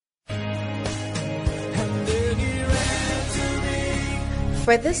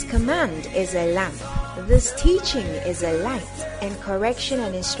For this command is a lamp, this teaching is a light, and correction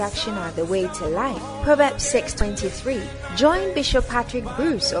and instruction are the way to life. Proverbs 6:23. Join Bishop Patrick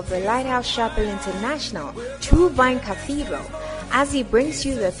Bruce of the Lighthouse Chapel International, True Vine Cathedral, as he brings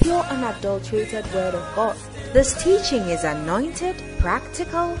you the pure unadulterated Word of God. This teaching is anointed,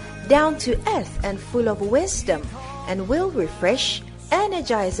 practical, down to earth, and full of wisdom, and will refresh,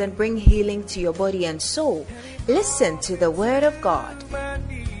 energize, and bring healing to your body and soul. Listen to the Word of God.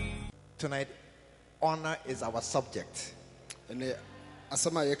 Tonight, honor is our subject. And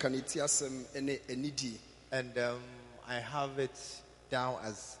I have it down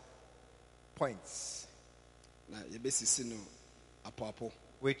as points,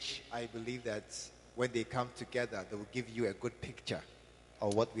 which I believe that when they come together, they will give you a good picture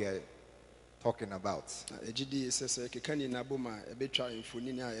of what we are talking about.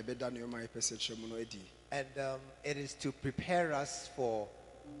 And it is to prepare us for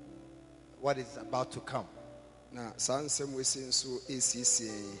what is about to come.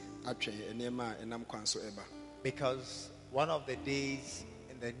 Because one of the days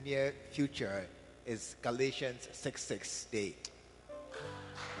in the near future is Galatians 6:6 day.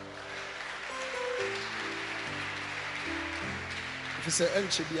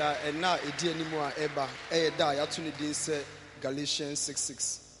 Galatians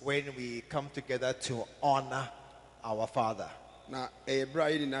 6:6. When we come together to honor our Father. And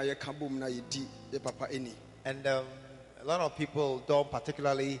a lot of people don't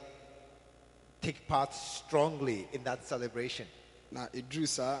particularly take part strongly in that celebration.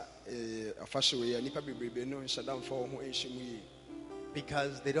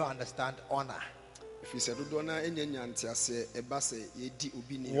 Because they don't understand honor.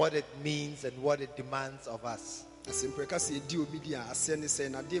 What it means and what it demands of us.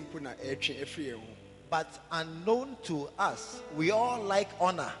 But unknown to us, we all like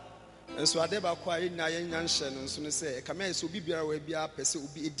honor.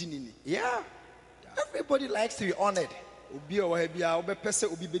 Yeah, everybody likes to be honored.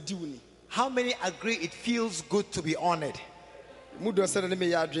 How many agree it feels good to be honored?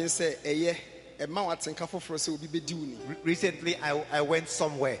 Recently, I went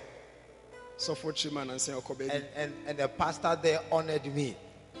somewhere. And the pastor there honored me.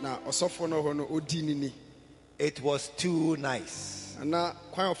 It was too nice.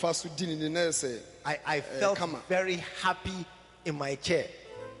 I felt very happy in my chair.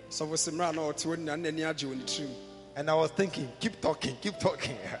 And I was thinking, keep talking.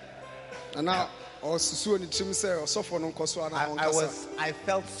 I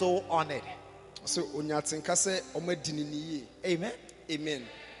felt so honored. Amen. Amen.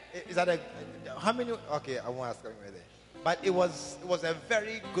 Is that how many? Okay, I won't ask anyway there. But it was a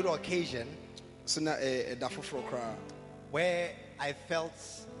very good occasion where I felt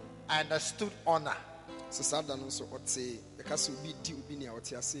I understood honor.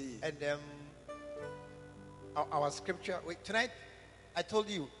 And our scripture tonight, I told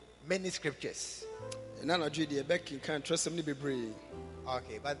you many scriptures.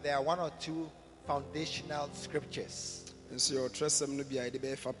 Okay, but there are one or two foundational scriptures. And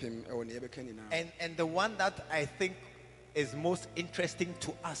the one that I think is most interesting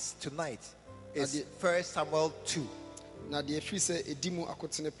to us tonight is 1 Samuel 2. 1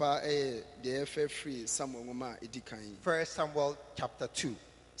 Samuel chapter 2.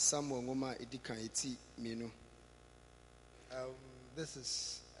 This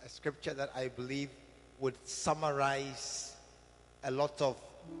is a scripture that I believe would summarize a lot of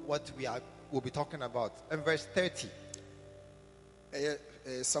what we'll be talking about. In verse 30. And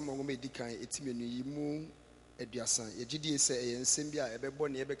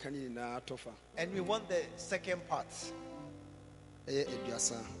we want the second part.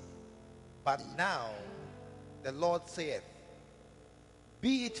 But now the Lord saith,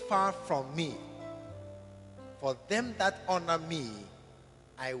 be it far from me, for them that honor me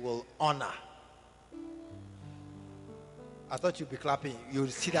I will honor. I thought you'd be clapping. You'll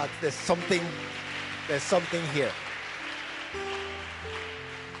see that there's something here.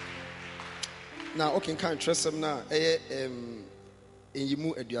 Now, okay, can't trust them now. In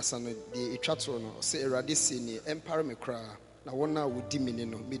Yimu Eduasano, the Echatron, say Radicini, Empire Mekra, now one now would diminish,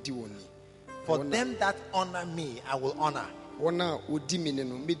 Mediwoni. For them that honor me, I will honor. One now would diminish,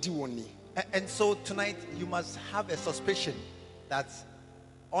 Mediwoni. And so tonight, you must have a suspicion that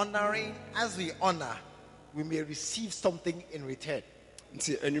honoring, as we honor, we may receive something in return.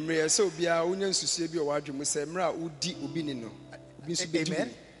 Amen.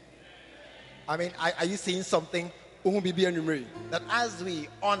 I mean, are you saying something? That as we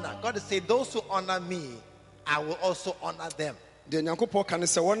honor, God is saying, those who honor me, I will also honor them. de nyankopɔn ka ne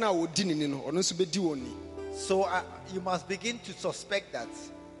sɛ wɔn a wodi ne ni no ɔno nso bɛdi wɔn ni. So you must begin to suspect that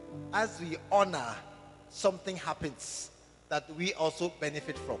as we honor, something happens that we also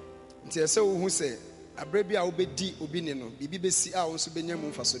benefit from. Nti ɛsɛ wo hu sɛ abrɛ bi a wobɛdi obi ni no biribi bɛsi a wo nso bɛnya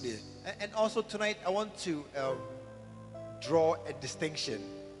mu mfasodeɛ. And also tonight I want to draw a distinction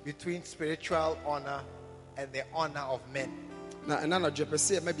between spiritual honor and the honor of men. Na ɛna na dwepɛ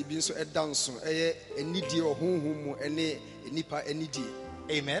sɛ ɛma biribi nso ɛda nso ɛyɛ anidie wɔ honhom mu ɛne nipa anidie.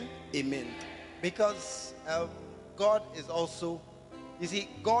 Amen. Amen. Because God is also, you see,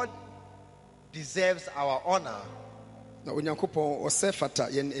 God deserves our honor. Na onyankopɔn ɔsɛ fata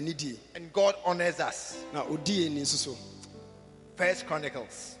yɛn anidie. And God honors us. Na odi yɛn ni nso so. First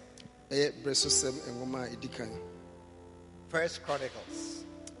Chronicles. Ɛyɛ brɛsosɛm nwoma a ɛdi kan. First Chronicles.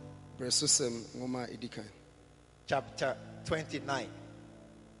 Brɛsosɛm nwoma a ɛdi kan. Chapter 29.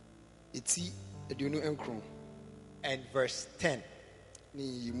 Eti aduonu nkron. And verse 10. Ne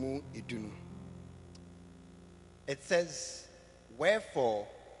yimu edunu. It says, wherefore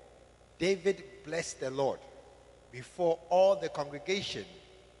David blessed the Lord before all the congregation,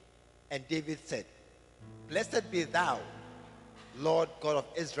 and David said, blessed be thou, Lord God of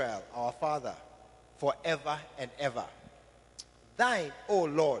Israel, our Father, forever and ever. Thine, O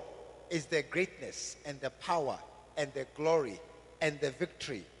Lord, is the greatness and the power and the glory and the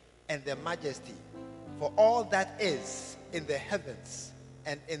victory and the majesty, for all that is in the heavens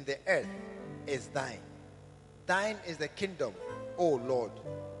and in the earth is thine. Thine is the kingdom, O Lord,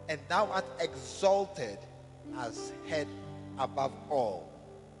 and thou art exalted as head above all.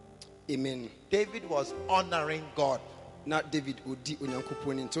 Amen. David was honoring God. Na David odi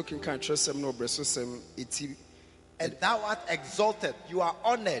onyankopɔn ni talking kan trusem no brɛsosɛm eti. And thou art exalted, you are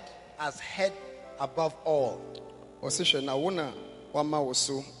honored as head above all. Ɔsehwɛ na wona wama wo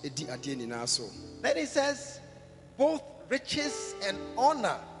so edi adeɛ nyinaa so. Then he says, both riches and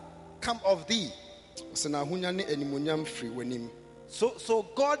honor come of thee. Ɔsɛ na ahonya ne animonyam firi w'anim. So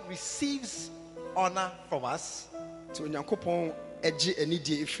God receives honor from us. Ti onyankopɔn ɛgye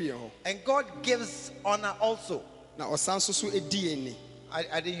anidie efiri yɛn hɔ. And God gives honor also. Na ɔsan nso so edi yɛn ni.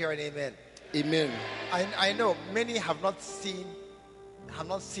 I didn't hear an amen. Amen. I know many have not seen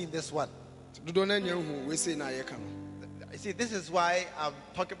this one. Dodo na nya hu we say na yɛka no. You see, this is why I'm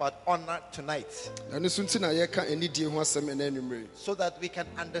talking about honor tonight. Ɛno so nti na yɛka anidie ho asɛm ɛna anwummere. So that we can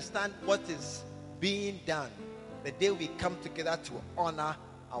understand what is being done the day we come together to honor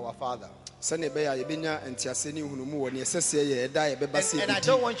our Father. Sɛnea ɛbɛyɛ a yɛbɛnya ntiase ne nhunumu wɔ ne ɛsɛ sɛ yɛ ɛda yɛbɛba sɛ And I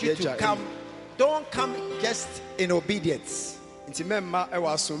don't want you to come, don't come just in obedience. Nti mɛmma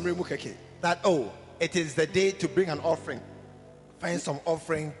ɛwɔ asommmere mu kɛkɛ. That, oh, it is the day to bring an offering. Find some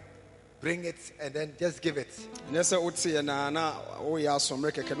offering, bring it, and then just give it. But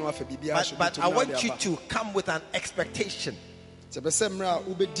I want you to come with an expectation. I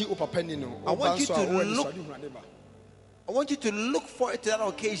want you to look forward to that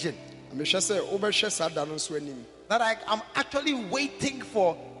occasion. That I'm actually waiting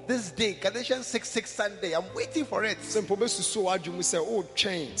for this day, Galatians 6:6 Sunday. I'm waiting for it.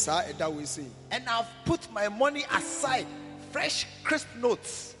 And I've put my money aside. Fresh, crisp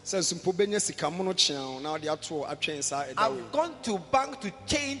notes. I've gone to bank to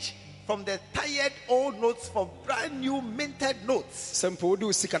change from the tired old notes for brand new minted notes.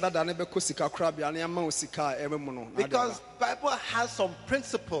 Because Bible has some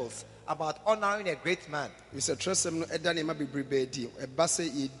principles about honoring a great man. And he said,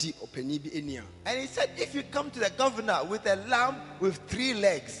 if you come to the governor with a lamb with 3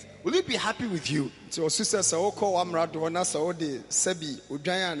 legs, will he be happy with you? He will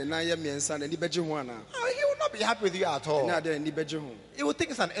not be happy with you at all. He will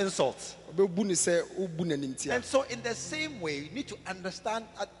think it's an insult. And so in the same way, you need to understand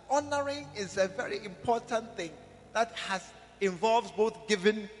that honoring is a very important thing that involves both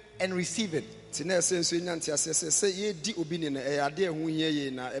giving and receiving.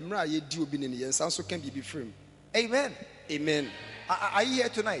 Amen. Amen. Are you here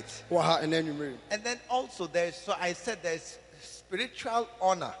tonight? And then also there's spiritual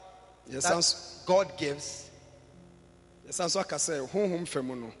honor that God gives. And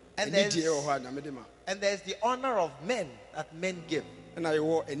there's the honor of men that men give.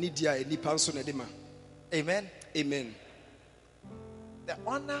 Amen. Amen. The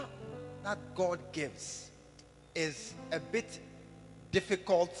honor that God gives is a bit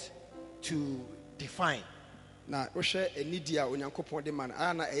difficult to define.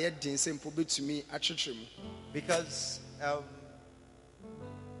 Because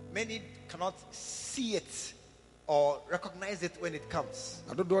many cannot see it or recognize it when it comes.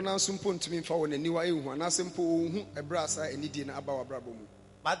 Na dodo na nso mpo ntumi mfa wɔ n'aniwa ehu anase mpo ohu ebra asa enidie na aba wabrabo mu.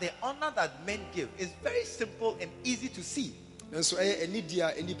 But the honor that men give is very simple and easy to see. Nso ɛyɛ enidie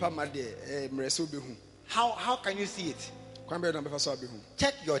a enipa ma de mmerɛsɛ obehu. How can you see it? Kwan bɛ na bɛfa so abehu.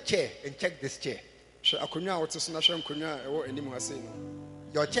 Check your chair and check this chair. Hwɛ akonnwa a wɔte so na hwɛ nkonnwa a ɛwɔ anim ha sei no.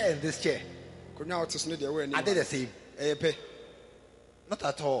 Your chair and this chair, Akonnwa a wɔte so no deɛ ɛwɔ anim. are they the same? Ɛyɛ pɛ. Not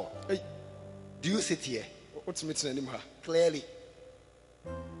at all. Ei, Do you sit here? wotumi tena anim ha. Clearly.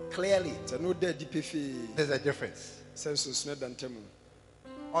 Clearly, Sɛ no da adi pefee. there's a difference. Sɛ nsunsunu da ntam.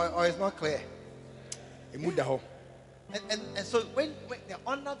 Or it's not clear. Emu da hɔ. And so when the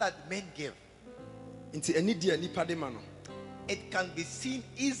honor that men give, Nti enidie a nipa de ma no. it can be seen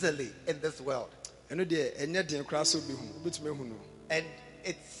easily in this world. Ɛno deɛ ɛnyɛ den koraa sɛ obehu. Obetumi ehu no. And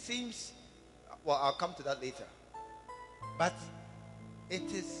it seems, well, I'll come to that later. But it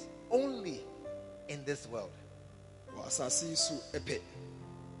is only in this world. Wɔ asase yi so ɛpɛ.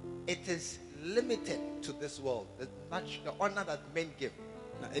 It is limited to this world. The honor that men give.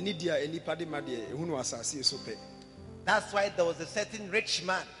 Na enidie a nipa de ma deɛ ehu no wɔ asase yi so pɛ. That's why there was a certain rich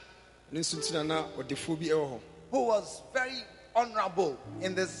man Ne nso ntina na ɔdefoɔ bi ɛwɔ hɔ. who was very honorable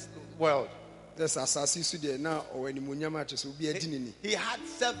in this world. Dɛ sɛ asase yi so deɛ na ɔwɔ animuonyam a kyerɛ sɛ obi adi ne ni. He had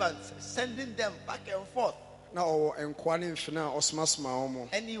servants sending them back and forth. Na ɔwɔ nkoa ne mfena a ɔsomasoma wɔn.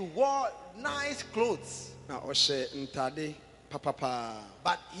 And he wore nice clothes. Na ɔhyɛ ntade papapaa.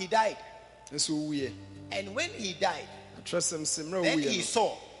 But he died. Nso owuiɛ. And when he died, Atwerɛsɛm sɛ mmerɛ then owuiɛ he no.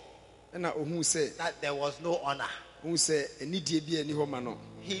 saw Ɛna ohuu sɛ that there was no honor. ohuu sɛ anidie bi ani hɔ ma no.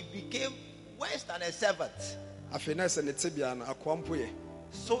 He became worse than a servant. Afei na sɛ ne tebea no akoa mpo yɛ.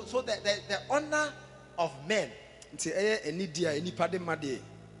 So the honor of men, Nti ɛyɛ anidie a nipa de ma deɛ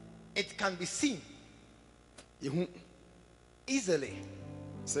it can be seen ehu easily,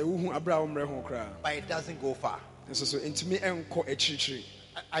 sɛ wohu abere a wɔmmerɛ ho koraa. but it doesn't go far. Nso so ntumi ɛnkɔ akyirikyiri.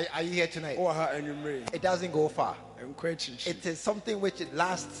 Are you here tonight? Ɔwɔ ha anwummere It doesn't go far. ɛnkɔ akyirikyiri. It is something which it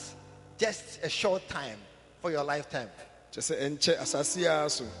lasts just a short time for your lifetime. Kyerɛ sɛ ɛnkyɛ asase yi ara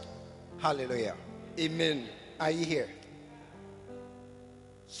so. Hallelujah. Amen. Are you here?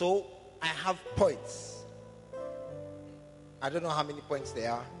 So I have points. I don't know how many points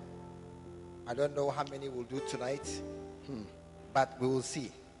there are. I don't know how many we'll do tonight. But we will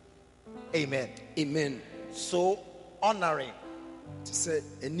see. Amen. Amen. So honoring. Te sɛ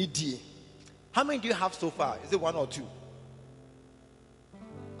anidie. How many do you have so far? Is it one or two?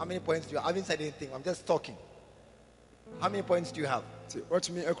 How many points do you have? I haven't said anything. I'm just talking. How many points do you have? Nti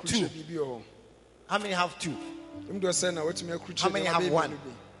watumi akrukyerɛ biribi wɔ hɔ. How many have two? Ɛmu deɛ ɔsɛ na watumi akrukyerɛ How many have nneɛma bɛyɛ one? mmienu bi.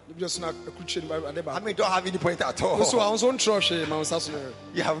 Ne bi nso na akrukyerɛ no ade How baako. many don't have any point at all? Nso a nso ntrɔ hwee ma nsa so no.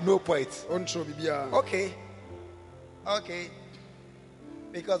 You have no points. Ɔntrɔ biribiara. Okay. Okay.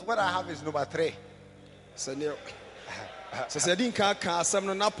 Because what I have is number 3. Sɛ ne sɛ sɛ di nka ka asɛm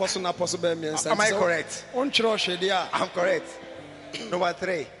no napɔ so bɛyɛ mmiɛnsa. Am I Nti sɛ correct? ɔntrɔ hwee deɛ a. I'm correct. Number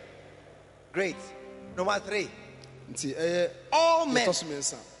 3. Great. Number 3. Nti ɛyɛ All men, yɛtɔ so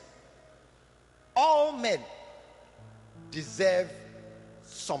mmiɛnsa. all men deserve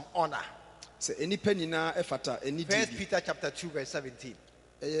some honor. Sɛ enipa nyinaa ɛfata anidie First bi. Peter chapter 2 verse 17.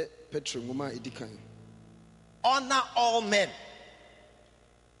 Ɛyɛ Petro nwoma a edi kan. Honor all men.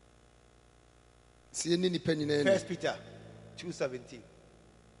 Sɛ yɛne nipa nyinaa ani. First Peter 2:17.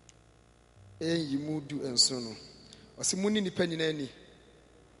 Ɛyɛ nyimu du nson no. Ɔsɛ mu ni nipa nyinaa ani.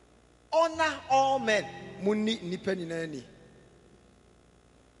 Honor all men. Mu ni nipa nyinaa ani.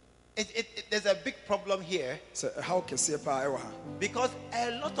 There's a big problem here Sɛ ɛhaw kɛseɛ paa ɛwɔ ha. because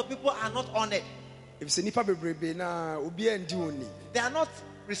a lot of people are not honored. Efisɛ nipa bebrebe na obiara ndi wɔn ni. They are not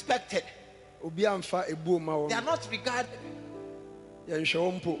respected. Obiara mfa ebuo ma They are wɔn. not regarded. Yɛnhwɛ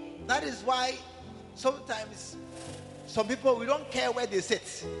wɔn mpo. That is why sometimes some people, we don't care where they sit.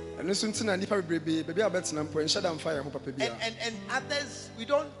 Ɛno nso nti na nipa bebrebe baabi a bɛtena mpo nhyɛ da mfa yɛn ho papa biara. And others, we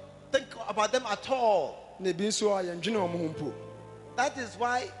don't think about them at all. Na ebi nso a yɛndwene wɔn ho mpo. That is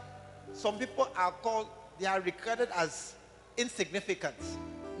why some people are called, they are regarded as insignificant.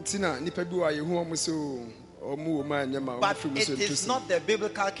 Nti na nipa bi wɔ a yɛhu wɔn sɛ wɔn wɔ mu a nyɛma wɔn But firi mu it so ntu is si. not the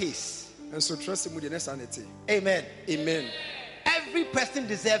biblical case. Nso trust mu deɛ ne saa na ɛte. Amen. Amen. Every person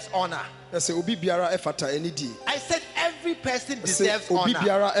deserves honor. Ɛsɛ obi biara ɛfata anidie. I said every person Ɛsɛ deserves obi honor.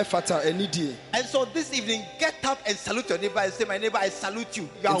 biara ɛfata anidie. And so this evening, get up and salute your neighbor and say, my neighbor, I salute you.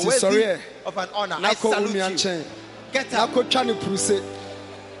 You are Nti worthy sɔre of an honor. I Nakɔ wo salute nua you. nkyɛn. Get up. Nakɔ twa ne puruse.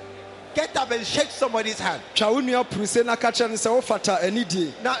 Get up and shake somebody's hand. Twa wo nua puruse na ka kyerɛ no sɛ wofata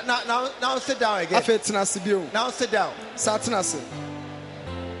anidie. Now sit down again. Afei tena ase bio. Now sit down. Saa tena ase.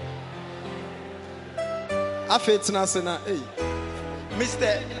 Afei tena ase na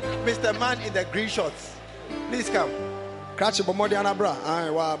Mr. Man in the green shorts. Please come. Cratch bomodi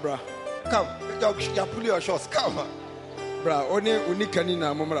anabra. Wa bra. Come. You pull your shorts. Come. Bra, only unikani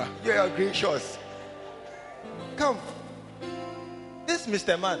na mumra. Your green shorts. Come. This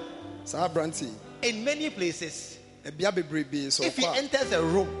Mr. Man. Sa branti. In many places, Ebia bebrebe so if he far. enters a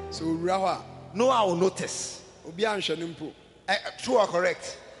room, So ura ho no one will notice. obi anhwe no mpo. True or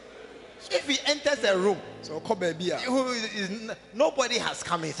correct? If he enters a room, So ko ba bia. nobody has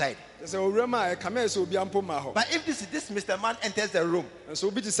come inside. So ura ma kama so obi ampo ma ho. But if this Mr. Man enters the room, So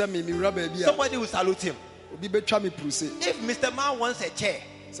obi ti say me ura ba bia. somebody will salute him. Obi betwa me pruse. If Mr. Man wants a chair,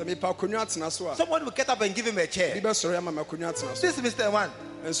 Se me pa konwa atena so a. someone will get up and give him a chair. Obi be soro ya ma konwa atena so. This Mr. Man,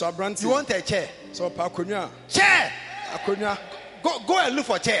 And so abranti. you want a chair? So pa konwa. Chair! Akonwa. Go and look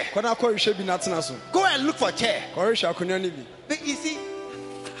for chair. Kona ko hwe bi na atena so. Go and look for chair. Ko hwe akonwa ni bi. But you see,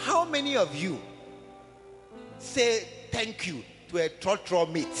 how many of you say thank you to a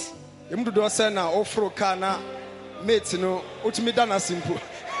trotro mate? Emu do say na ofro ka na mate no otumi da na simple.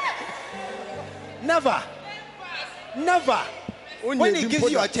 Never. Never. When he gives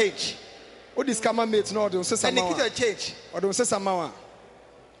you a change, O dis kama mate no do say and he sama. gives you a change, O do say sama wa.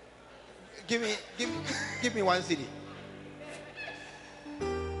 give me 1 cedi.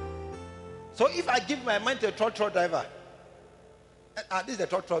 So if I give my money to a trotro driver, this is a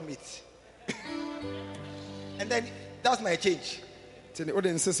trotro meat, and then that's my change. Tini o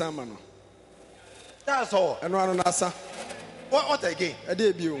de say sama no. That's all. Eno anu na asa. What again? E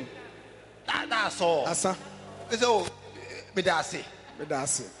dey bi o. That's all. Asa. So, me da say, Me da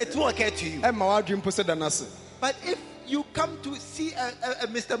ase. it won't occur to you. E ma wa dwem po se da na ase. But if you come to see a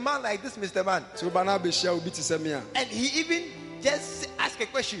Mr. Man like this Mr. Man, So ba na be shia obi ti se me a. and he even just ask a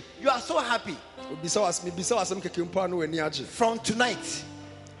question, you are so happy. Obi sa was me bi sa wasem keke mpo anu ani age. From tonight,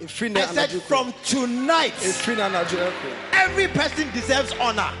 E free na I said anaju. from tonight, E free na anaju e ko. every person deserves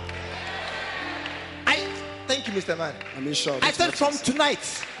honor. Thank you, Mr. Man. I mean sure. I said from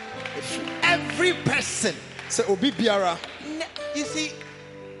tonight, every person. Say obi biara. You see,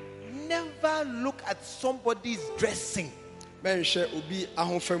 never look at somebody's dressing. Men hwe obi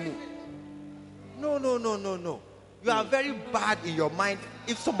ahofam. No. You are very bad in your mind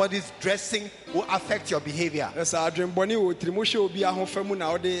if somebody's dressing will affect your behavior. Esa adwen boni wo trimo hwe obi ahofam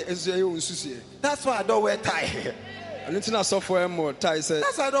na ode ezu ye onsusie. That's why I don't wear tie. Anu tina so for em tie say.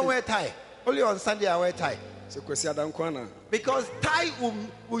 That's why I don't wear tie. Only on Sunday I wear tie. Se kwesi adan kwana. Because tie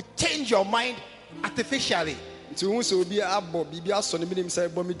will change your mind artificially. Nti hu se obi abo bibia so ne minim say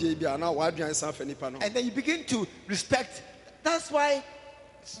bo me die bia na wa adwan san fa nipa no. And then you begin to respect. That's why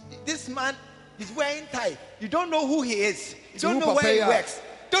this man is wearing tie. You don't know who he is. You don't know where he works.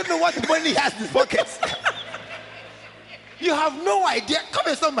 Don't know what money he has in his pockets. You have no idea. Come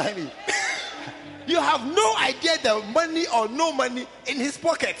and stop by me. You have no idea the money or no money in his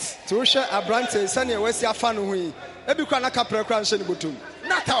pockets. To hwe abrante sane wasi afa no hu yi. Ebi kwa na kapra kwa nhye ne botum.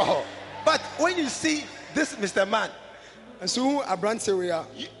 Not all. But when you see this Mr. Man, Nso hu abrante we a.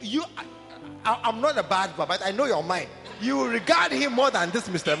 I'm not a bad boy, but I know your mind. You will regard him more than this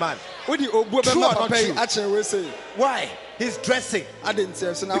Mr. Man. Odi obuo be True ma or not papa yi true? a kire we say. Why? He's dressing.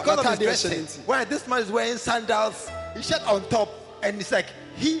 Adentie so na Because of his atade hye dressing. nti. Why? This man is wearing sandals, his shirt on top, and it's like,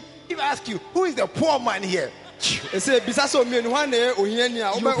 if I ask you, who is the poor man here? E say bisa so mienu hwan na ohiani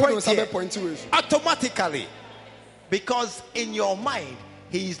a You obe point odo sabe here. point we. Automatically. Because in your mind,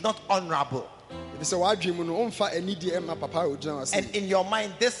 he is not honorable. Bi say wa adwen mu no omfa anidi e ma papa ogina wase. And in your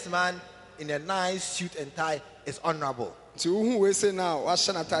mind, this man in a nice suit and tie is honorable. Nti hu we say na wa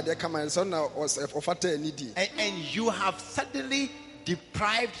hye na atade kama so na ofata anidi. And you have suddenly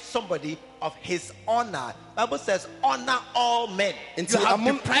deprived somebody of his honor. Bible says, honor all men. You have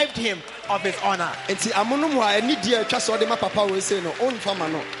deprived him of his honor. Nti amonum ha anidi a twa so de ma papa we say no onfa ma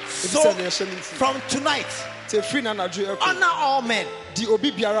no. So from tonight, Say free na anaju e ko. honor all men. Di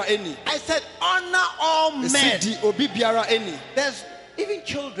obi biara eni. I said, honor all men. Di obi biara eni. There's even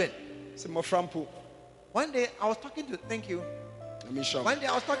children. Se mo frampo. One day I was talking to, thank you. I mean sure. One day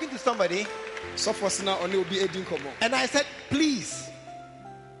I was talking to somebody, So for na oni obi edin komo. and I said, please.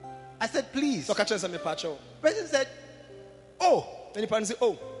 I said, please. So ka chere say me pa cho. Person said, oh. Any pan say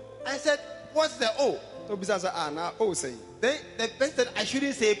oh. I said, what's the oh? So bisa say ah na oh say. Then the person said, I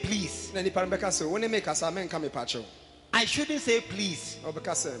shouldn't say please. Na ni pan beka say woni make asa men ka me pa cho. I shouldn't say please. O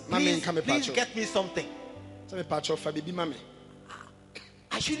beka say ma men Please, ka me pa please cho. get me something. Say me pa cho fa bibi ma me.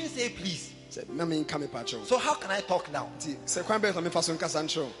 I shouldn't say please. Say ma men ka me pa cho. So how can I talk now? Ti say kwan be so me fa so nkasa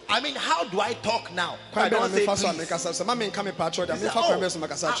ncho. I mean, how do I talk now? Kwan I be na don't me say fa so me please. kasa so ma men ka me pa cho da He me said, fa kwan be "Oh, so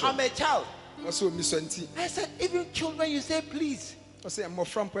makasa cho. I'm a child." So mi so nti. I said, even children, you say please O say mo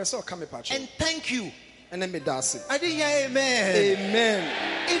frampo so ka me pa cho. and thank you. Ene me da ase. I didn't hear amen.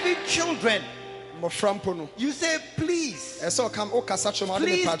 Amen. Even children, You say, please.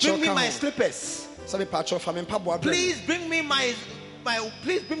 Please Bring me my slippers. Please bring me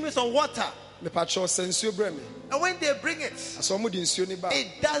please bring me some water. And when they bring it,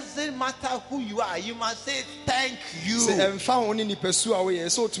 it doesn't matter who you are. You must say thank you.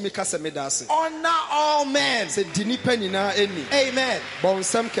 Honor all men. Amen.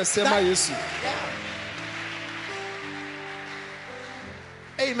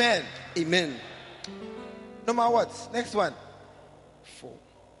 Amen. Amen. Number what? Next one. 4.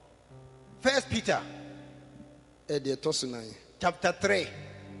 1 Peter chapter 3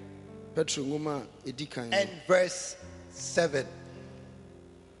 and verse 7.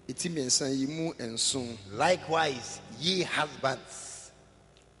 Likewise, ye husbands,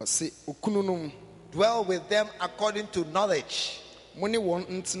 dwell with them according to knowledge,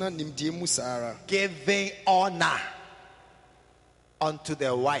 giving honor unto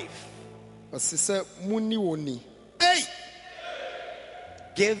the wife. Hey!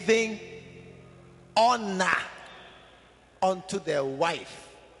 Giving honor unto the wife.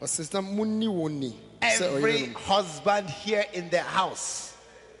 Every husband here in the house,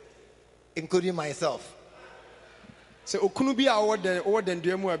 including myself,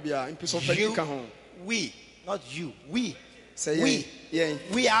 we, not you,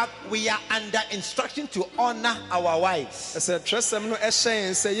 we are under instruction to honor our wives.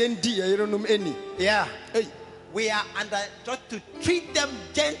 Yeah. We are under instruction to treat them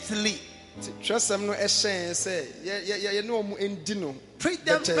gently. Treat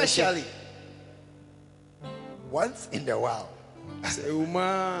them specially. Once in a while,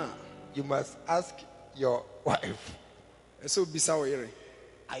 you must ask your wife,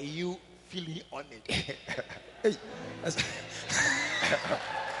 are you feeling honored?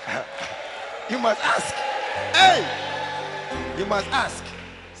 You must ask. Hey! You must ask.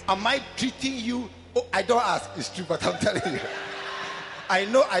 Am I treating you? Oh, I don't ask. It's true, but I'm telling you. I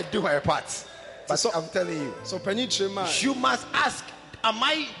know I do my part, but I'm telling you. You must ask. Am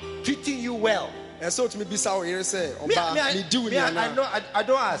I treating you well? I know I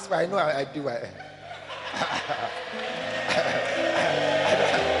don't ask, but I know I do.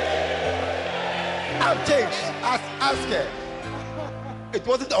 I've changed. Ask her. It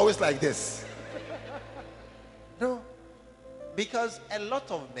wasn't always like this. No. Because a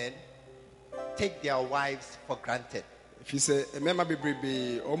lot of men take their wives for granted.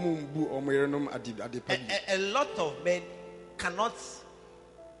 A lot of men cannot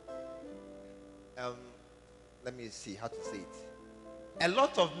let me see how to say it. A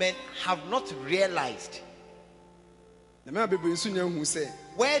lot of men have not realized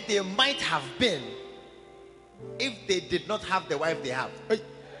where they might have been if they did not have the wife they have.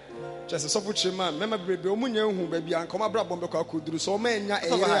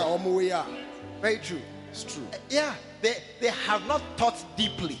 Very true. It's true. Yeah, they have not thought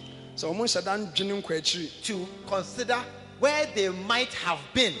deeply to consider where they might have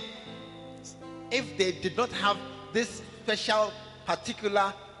been if they did not have this special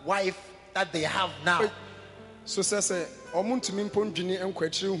particular wife that they have now. So say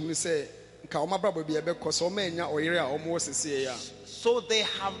so they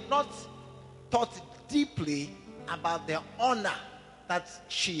have not thought deeply about the honor that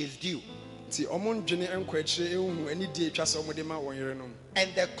she is due and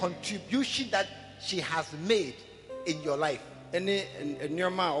the contribution that she has made in your life.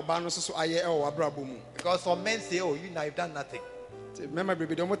 Because some men say, oh, you've done nothing.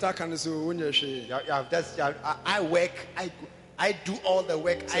 I work, I do all the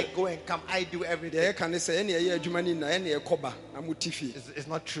work, I go and come, I do everything. It's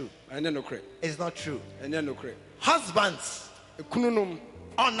not true. It's not true. Husbands,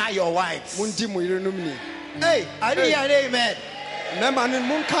 honor your wives. Hey, I didn't hear an amen.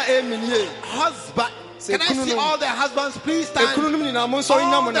 Husband, can I see all the husbands please stand? All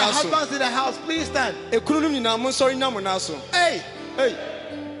the husbands in the house please stand. Hey,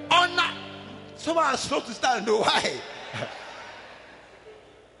 honor. Someone has slow to stand. No, why?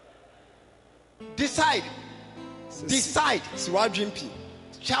 Decide.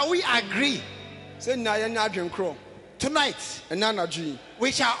 Shall we agree? Tonight,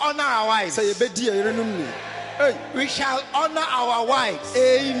 we shall honor our wives. We shall honor our wives.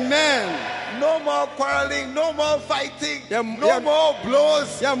 Amen. No more quarreling, no more fighting, no more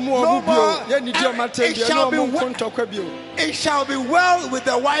blows, no more. It shall be well with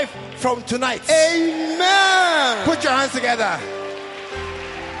the wife from tonight. Amen. Put your hands together.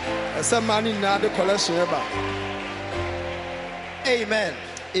 Amen.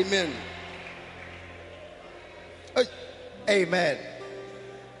 Amen. Amen.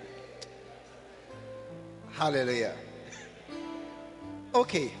 Hallelujah.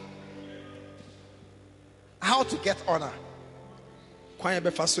 Okay. How to get honor? Kwan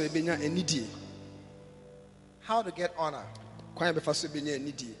yɛbɛfa so ebenya anidie. How to get honor? Kwan yɛbɛfa so ebenya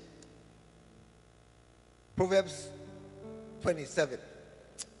anidie. Proverbs 27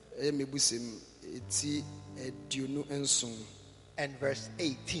 ɛyɛ mebusem eti aduonu nson and verse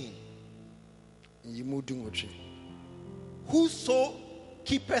 18. nyimu dunwɔtwe. Whoso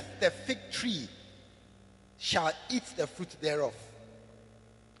keepeth the fig tree shall eat the fruit thereof.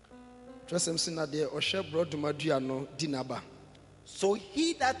 Trɛsɛm si na deɛ ɔhwɛ borɔdoma dua no di n'aba. So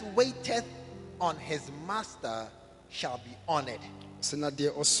he that waiteth on his master shall be honored. Sɛ na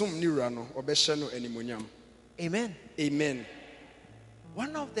deɛ ɔsom ne wura no ɔbɛhyɛ no animuonyam. Amen. Amen.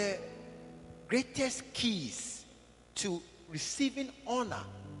 One of the greatest keys to receiving honor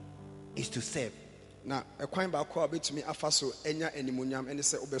is to serve. Na ɛkwan baako a obetumi afa so enya animuonyam ɛne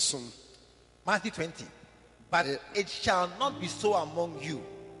sɛ ɔbɛsom. Matthew 20. But it shall not be so among you.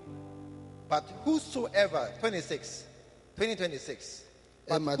 But whosoever, 26, 2026.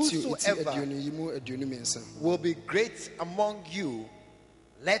 But Matthew whosoever aduonu yimu aduonu mmiɛnsa. will be great among you,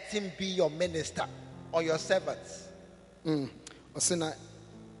 let him be your minister or your servant. Ɔsɛ na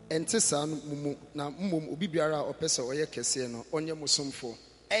ɛnte saa no mu na mmom obi biara a ɔpɛ sɛ ɔyɛ kɛseɛ no ɔnyɛ mo somfo.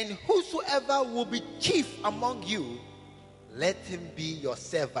 And whosoever will be chief among you, let him be your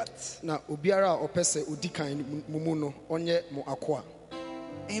servant. Na obiara a ɔpɛ sɛ odi kan mo mu no ɔnyɛ mo akoa.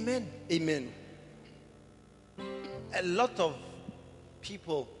 Amen. Amen. A lot of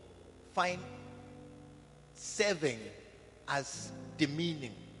people find serving as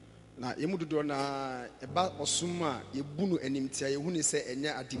demeaning. Na yɛmu dodoɔ na ɛba ɔsom a yɛbu no animtia yɛhu ne sɛ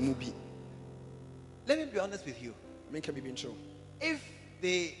ɛnyɛ ade mu bi. Let me be honest with you. Menka bibi nkyɛw. If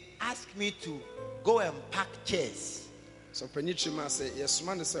they ask me to go and pack chairs, So panyi kyerɛ sɛ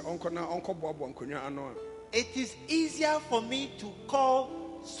yɛsoma ne sɛ ɔnkɔ na ɔnkɔboaboa nkonnwa ano a. it is easier for me to call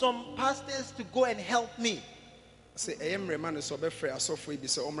some pastors to go and help me. Sɛ ɛyɛ mmerɛma ne sɛ ɔbɛfrɛ asɔfo yi bi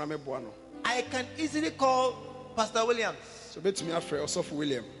sɛ ɔmmra mɛboa no. I can easily call Pastor Williams. So obetumi afrɛ ɔsɔfo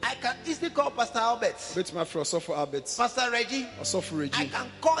William. I can easily call Pastor Albert. Obetumi afrɛ ɔsɔfo Albert. Pastor Reggie. Ɔsɔfo I Reggie.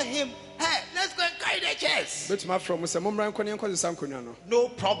 can call him. Hey, let's go and carry the chairs. Obetumi afrɛ mo sɛ mommra nkɔ ne nkɔ sesa nkonnwa no. No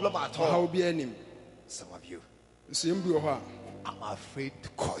problem at Ɔhaw all. bi anim. Some of you, Nso yɛm bi wɔ hɔ a. I'm afraid to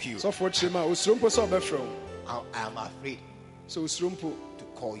call you. Sɔfo kyerɛ mu a osuro mpo sɛ ɔbɛfrɛ wo. I am afraid Sɛ osuro mpo to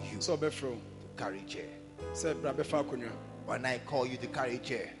call you sɛ to ɔbɛfrɛ wo. carry chair. Sɛ bra bɛfa akonnwa. When I call you to carry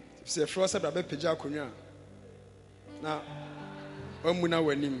chair, Sɛ frɛ wo sɛ bra bɛpagya akonnwa a. Na wamu na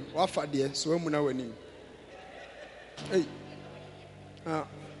w'anim. Wafa deɛ so wamu na w'anim. Ei. Ah.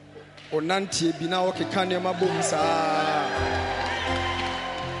 Ɔnantie bi na ɔkeka nneɛma bom saa.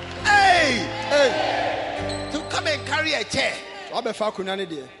 hey, to come and carry a chair Wabɛfa akonnwa ne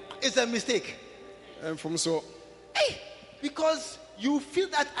deɛ. is a mistake. Ɛmfom so. Hey, because you feel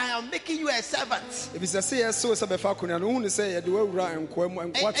that I am making you a servant, Ebisɛ sɛ yɛsɛ wo sɛ bɛfa akonnwa no wohu ne sɛ yɛde wawura nkoa mu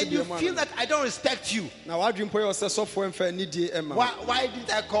nkoa te and you deɛ mu feel ano. that I don't respect you. Na wadwe mpo yɛ wɔ sɛ sɔfoɔ mfa anidie ɛma wo. Why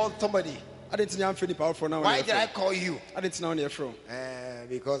didn't I call somebody? Ade nti ne amfɛ nipa foforɔ na wo Why ne did I yɛfrɛ. call you? Ade nti na wo ne yɛfrɛ wo.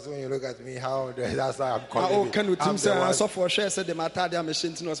 Because when you look at me, how that's why I'm Na calling ɔka no you. tim I'm sɛ the one- asɔfoɔ hwɛ sɛ de m'ataade a mehyɛ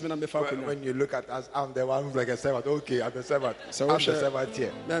nti na ɔsɛ me na mefa akonnwa. When you look at us, I'm the one who's like a servant. Okay, I'm the servant. So I'm what the should- servant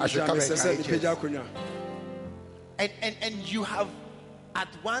here. Na I should mesɛ come and sɛ carry mepagya chairs. akonnwa. And you have at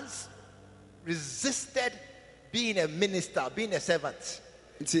once resisted being a minister, being a servant,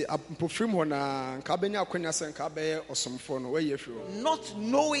 Nti mpofirim hɔ na nka bɛnya akonnwa sɛ nka bɛyɛ ɔsomfoɔ no wayi afiri hɔ. not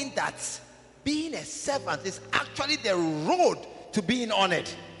knowing that being a servant is actually the road to being honored.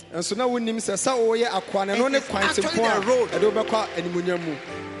 Nso na wonim sɛ sɛ woyɛ akoa no ɛno ne It is kwan actually tempɔn a the road. ɛde wobɛkɔ animuonyam mu.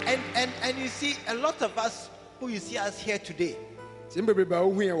 And you see, a lot of us who you see us here today, Nti bebrebe a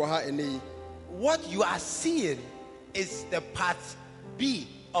wohu yɛn wɔ ha ɛnnɛ yi. what you are seeing is the part B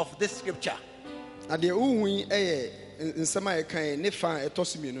of this scripture. Na deɛ wohu yi ɛyɛ nsɛm a yɛka yi ne fa a ɛtɔ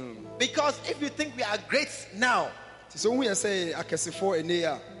so mmienu no. Because if you think we are great now, Nti sɛ wohu yɛ sɛ akɛsefoɔ ɛnnɛ yi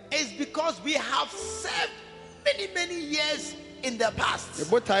a it's because we have served many years in the past.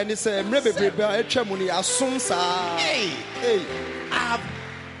 ɛbotae ne sɛ mmerɛ bebrebe a atwa mu no yɛasom saa. Hey, Ei,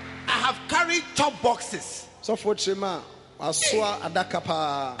 I have carried chop boxes. sɔfoɔ kyerɛ mu a wasoa adaka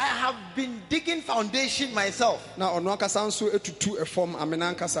paa. I have been digging foundation myself. Na ɔno ankasa nso atutu ɛfam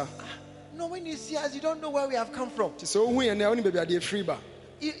amena ankasa. No, when you see us, you don't know where we have come from. Nti sɛ wohu yɛn no a wonim baabi adeɛ firi ba.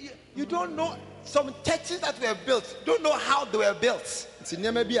 You don't know some churches that were built. Don't know how they were built. Nti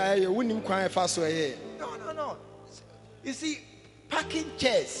nneɛma bi a ɛyɛ wonim kwan a ɛfa so ɛyɛ. No. You see, packing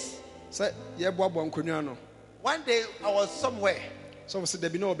chairs. Sɛ yɛboaboa nkonnwa no. One day I was somewhere Sɔfo sɛ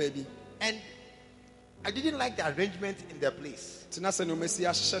dabi na wɔ baabi. and I didn't like the arrangement in the place. Nti na sɛ nneɛma si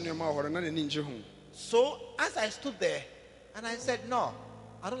ahyehyɛ nneɛma wɔ hɔ no na n'ani ngye ho. So as I stood there, and I said, no,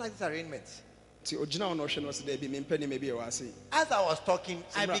 I don't like this arrangement. Ti ogina ono hwe no se da bi me mpani me bi e wase. As I was talking,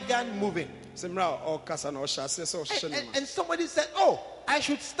 I began moving. Semra o kasa na o hye ase se o hye no. And somebody said, oh, I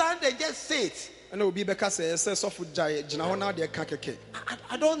should stand and just say it. And obi be kasa se sofo jai gina ho na de ka keke.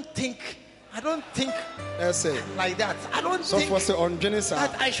 I don't think Say like that. I don't think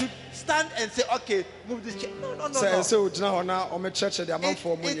that I should stand and say, okay, move this chair. No.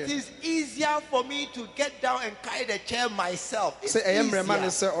 It is easier for me to get down and carry the chair myself. It's easier.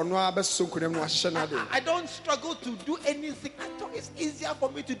 I don't struggle to do anything. I thought it's easier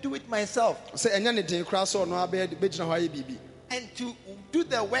for me to do it myself. And to do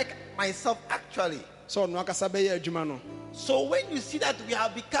the work myself actually. So when you see that we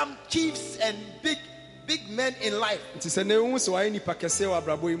have become chiefs and big men in life, it's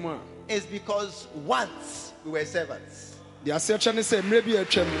because once we were servants. So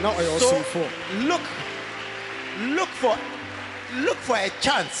look for a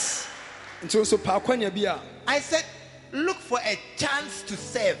chance. I said, look for a chance to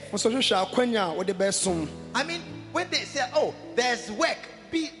serve. I mean, when they say, oh, there's work,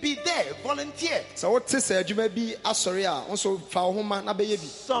 be there, volunteer. Some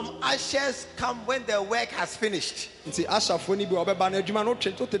ushers come when the work has finished. And the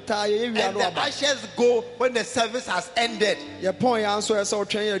ushers go when the service has ended.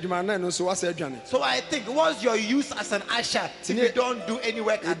 So I think, what's your use as an usher if you don't do any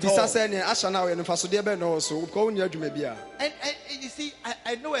work at all? And you see,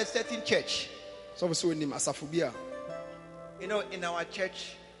 I know a certain church. You know, in our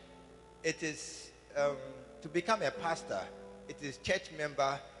church, it is to become a pastor, it is church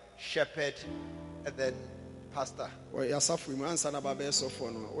member, shepherd, and then pastor. In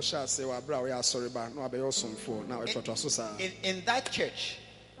that church,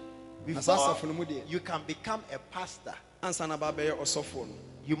 before you can become a pastor,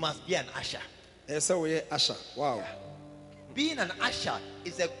 you must be an usher. Wow. Being an usher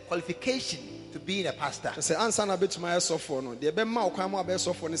is a qualification to being a pastor. Because in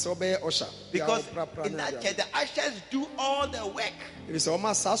that church, the ushers do all the work. And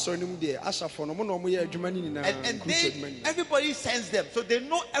everybody sends them, so they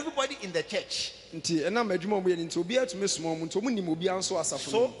know everybody in the church.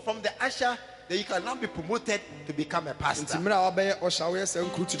 So from the usher, then you can now be promoted to become a pastor. I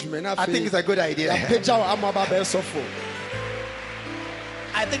think it's a good idea.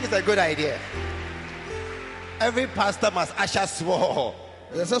 I think it's a good idea. Every pastor must usher swore.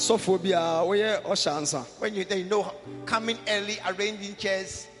 When you know coming early, arranging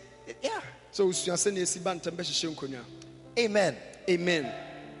chairs. Yeah. So amen. Amen.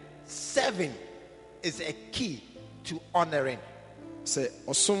 Serving is a key to honoring.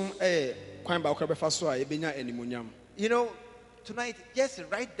 You know, tonight just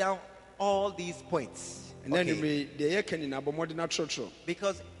write down all these points. Okay.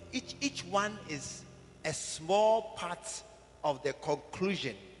 Because each one is a small part of the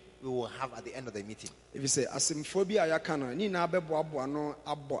conclusion we will have at the end of the meeting. And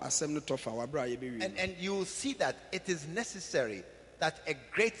you will see that it is necessary that a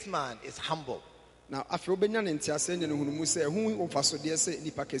great man is humble. Now,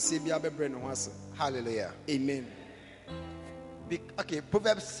 hallelujah. Amen. Okay,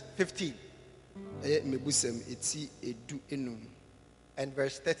 Proverbs 15 and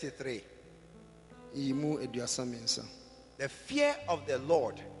verse 33. The fear of the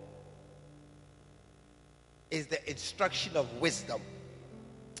Lord is the instruction of wisdom,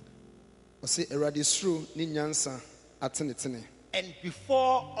 and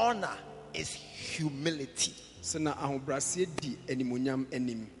before honor is humility.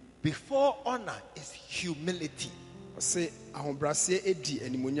 Before honor is humility. When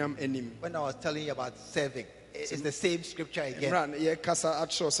I was telling you about serving, it's the same scripture again.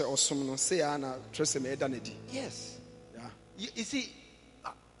 Yes. Yeah. You see,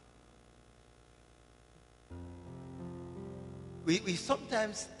 we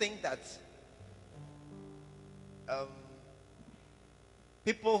sometimes think that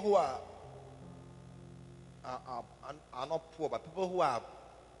people who are not poor, but people who are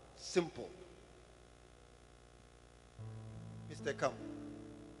simple. Mr. Kam,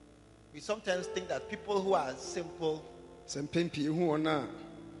 we sometimes think that people who are simple and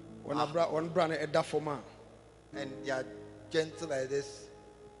they are gentle like this,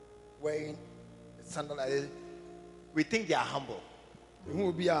 wearing sandal like this, we think they are humble.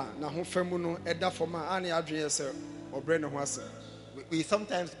 We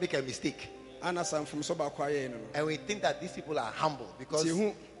sometimes make a mistake. And we think that these people are humble because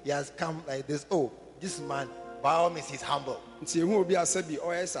he has come like this. Oh, this man, by all means, he's humble. Nti ehu obi asabi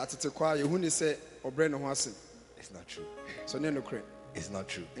oyɛ sa atete kwa yehu ni sɛ ɔbrɛ ne ho ase. It's not true. So ne no kre. It's not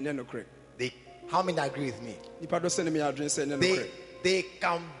true. Ne no kre. How many agree with me? Nipa do sɛ ne me adwen sɛ ne no kre. They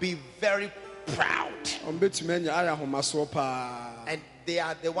can be very proud. Ɔmbetumi anya ayɛ ahomaso pa. And they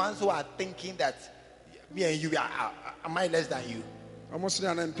are the ones who are thinking that me and you am I less than you? Not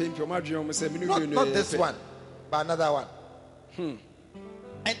this one, but another one.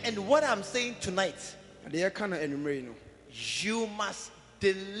 And what I'm saying tonight, you must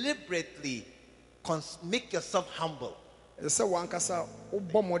deliberately make yourself humble.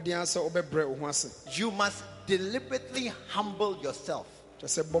 You must deliberately humble yourself.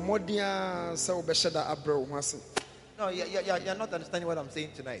 No, you're not understanding what I'm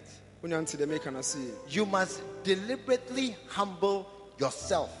saying tonight. You must deliberately humble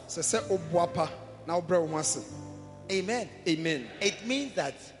yourself. Amen. Amen. It means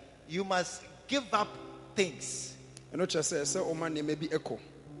that you must give up things. Yeah.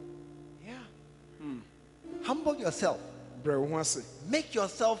 Humble yourself. Make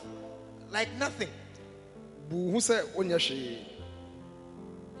yourself like nothing.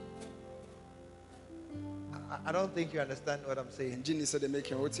 I don't think you understand what I'm saying.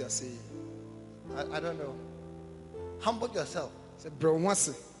 I don't know. Humble yourself. I don't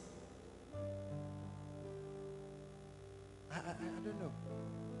know.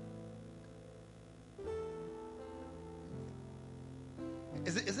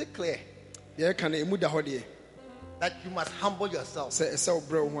 Is it clear? That you must humble yourself.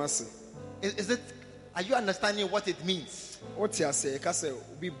 Is it? Are you understanding what it means?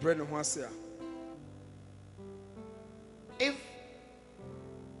 If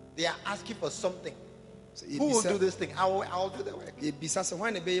they are asking for something, who will do this thing? I'll do the work.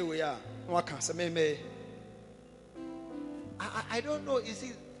 I don't know. You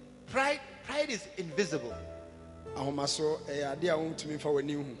see, pride is invisible.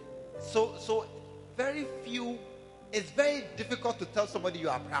 So very few. It's very difficult to tell somebody you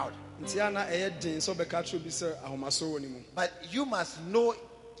are proud. But you must know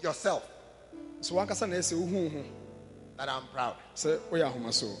yourself that I'm proud.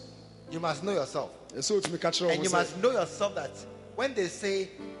 You must know yourself. And you must know yourself that when they say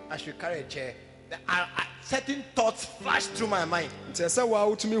I should carry a chair, certain thoughts flash through my mind. And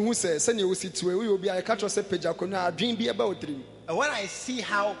when I see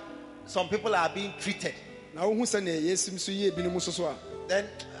how some people are being treated, then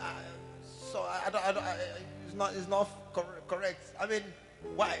so it's not correct. I mean,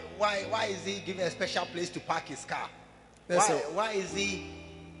 why is he giving a special place to park his car? Why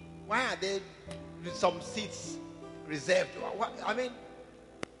are there some seats reserved? I mean,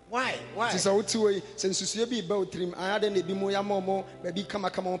 why? Why do some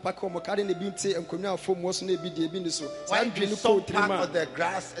park on the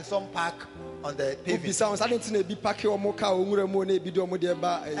grass and some park on the pavement?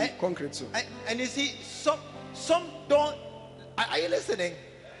 And you see, some don't. Are you listening?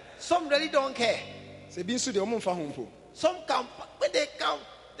 Some really don't care. Some can, when they come,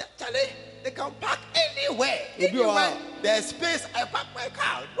 they can park anywhere. Anywhere there's space, I park my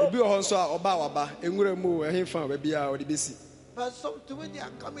car. But some when they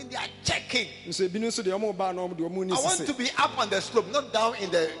are coming, they are checking. I want to be up on the slope, not down in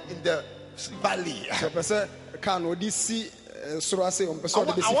the valley. I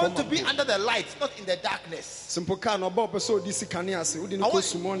want to be under the lights, not in the darkness.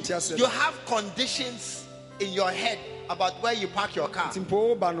 You have conditions in your head about where you park your car. I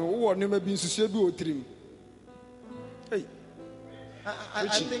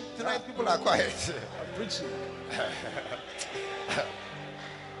think tonight people are quiet.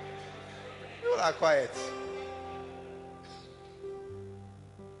 People are quiet.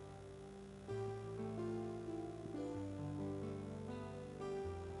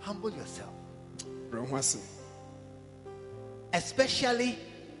 Humble yourself. Especially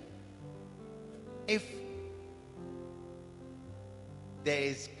if there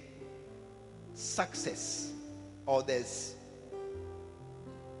is success or there's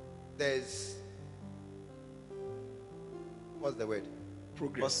what's the word?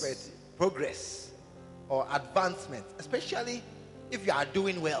 Progress or advancement, especially if you are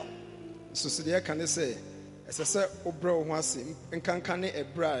doing well. Humble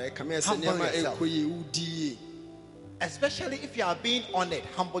yourself. Especially if you are being honored,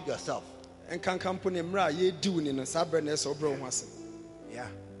 humble yourself. Yeah.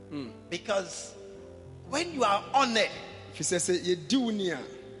 Because when you are honored, at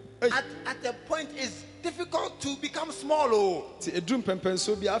the point it's difficult to become small.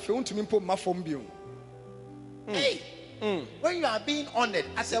 Hey, when you are being honored,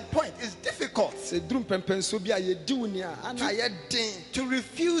 at a point, it's difficult. To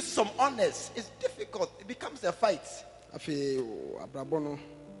refuse some honors is difficult. It becomes a fight.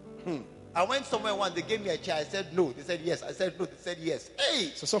 I went somewhere once, they gave me a chair. I said no. They said yes. I said no. They said yes.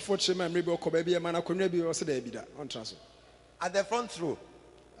 Hey! At the front row.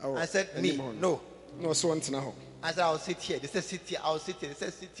 I said me. No. I said I'll sit here. They said sit here. I'll sit here. They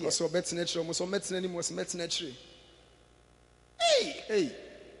said sit here. Hey!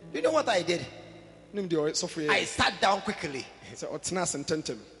 You know what I did? I sat down quickly.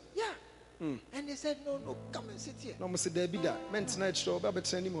 Yeah. And they said no. Come and sit here.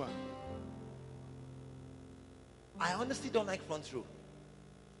 I honestly don't like front row.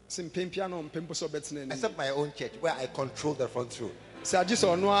 Except my own church where I control the front row. I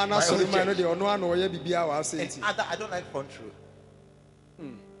don't like front row.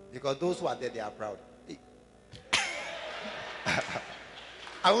 Because those who are there, they are proud.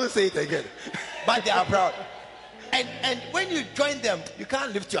 I won't say it again. But they are proud. And when you join them, you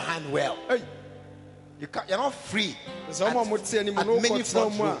can't lift your hand well. You're not free at many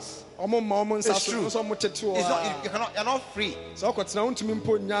front rows. It's true. You're not free.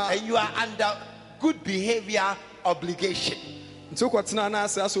 And you are under good behavior obligation. Why?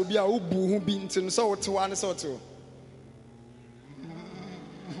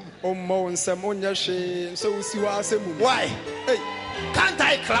 Can't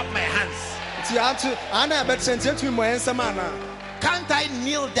I clap my hands? Can't I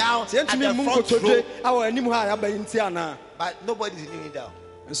kneel down at the front row? But nobody's kneeling down.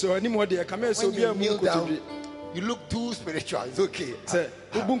 So when you kneel down, you look too spiritual. It's okay. It's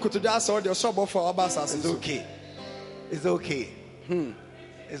okay. It's okay.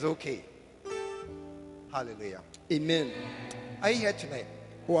 It's okay. Hallelujah. Amen. Are you here tonight?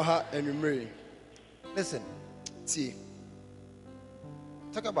 Listen. See.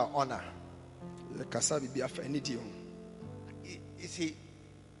 Talk about honor. You see,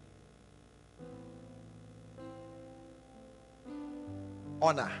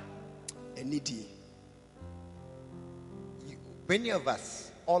 honor. Many of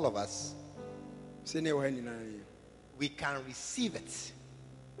us, all of us, we can receive it.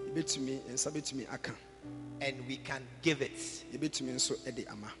 And we can give it.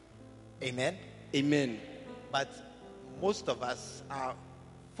 Amen. Amen. But most of us are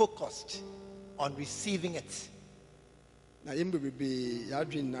focused on receiving it. And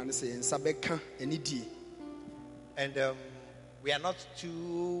we are not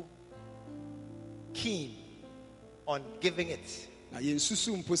too keen on giving it.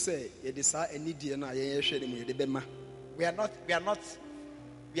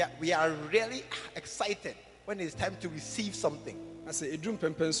 We are really excited when it's time to receive something.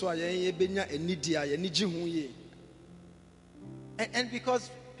 And because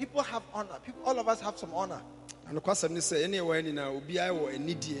people have honor, all of us have some honor.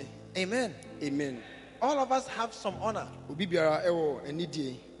 Amen. Amen. All of us have some honor.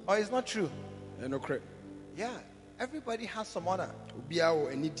 Or it's not true? Yeah, everybody has some honor.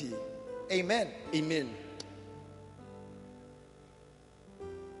 Amen. Amen.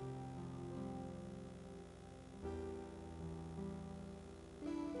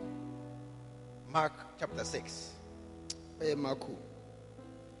 Mark chapter 6.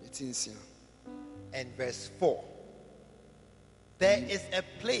 And verse 4. There is a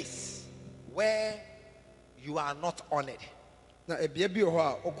place where you are not honored.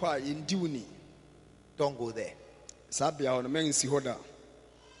 Don't go there.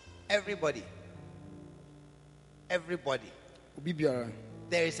 Everybody.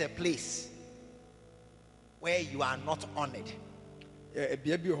 There is a place where you are not honored.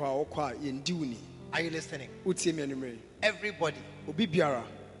 Are you listening? Everybody.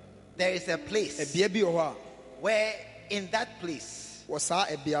 There is a place where in that place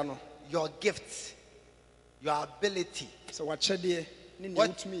your gifts, your ability,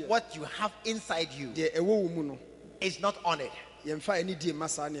 what you have inside you is not honored.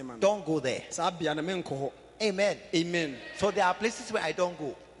 Don't go there. Amen. Amen. So there are places where I don't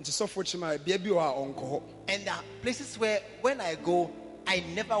go. And there are places where when I go, I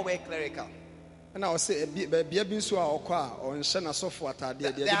never wear clerical. There are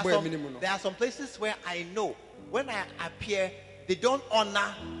some places where I know when I appear, they don't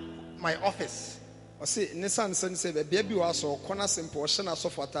honor my office. It's not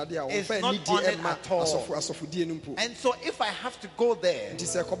honored at all. And so if I have to go there,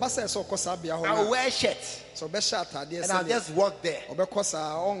 I'll wear a shirt and I'll just walk there.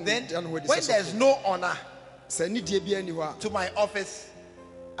 Then when there's no honor to my office,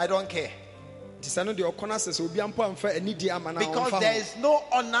 I don't care. Because there is no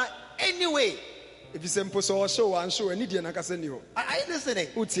honor anyway. If you say are you listening?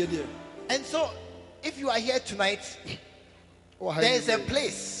 And so, if you are here tonight, there is a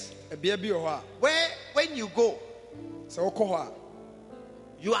place where when you go,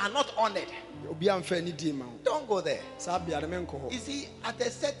 you are not honored. Don't go there. You see, at a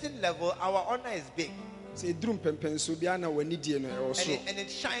certain level, our honor is big. And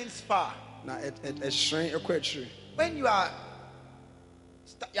it shines far. When you are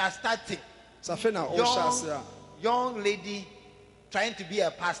starting, young lady trying to be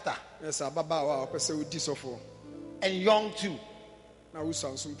a pastor, and young too, and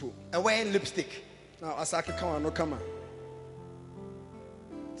wearing lipstick.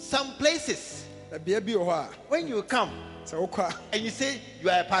 Some places, when you come and you say you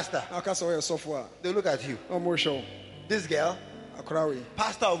are a pastor, they look at you. This girl,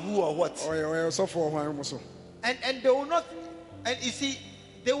 pastor of who or what? And they will not, and you see,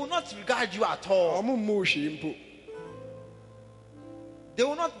 they will not regard you at all. They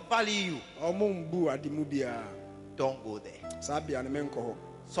will not value you. Don't go there.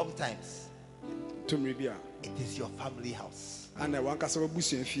 Sometimes it is your family house.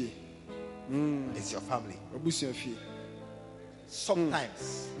 It's your family.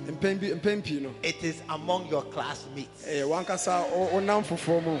 Sometimes it is among your classmates.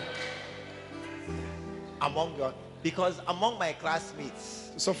 Because among my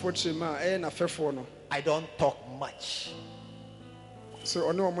classmates, I don't talk much.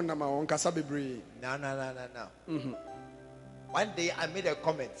 No. One day I made a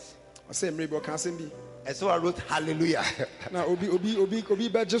comment. And so I wrote hallelujah. They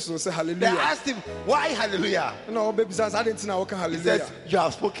asked him, why hallelujah? He said, you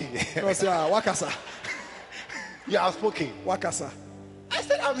have spoken. You have spoken. I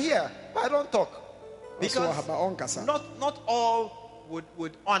said, I'm here, but I don't talk. Because not all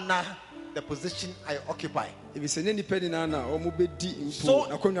would honor the position I occupy. So,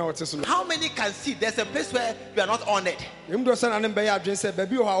 how many can see there's a place where you are not honored? You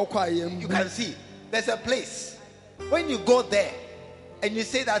can see there's a place. When you go there and you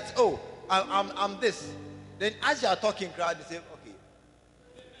say that, oh, I'm this, then as you are talking, crowd, you say, okay.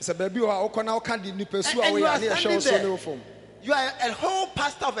 And you are standing there. You are a whole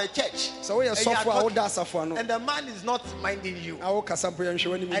pastor of a church. And the man is not minding you.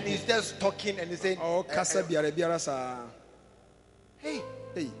 And he's just talking and he's saying, hey,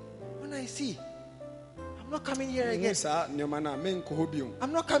 when I see, I'm not coming here again.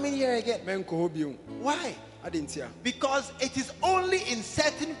 I'm not coming here again. Why? Because it is only in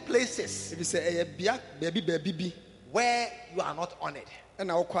certain places where you are not honored.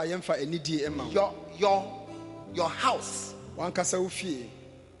 Your house.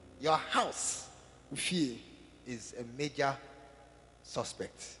 Your house is a major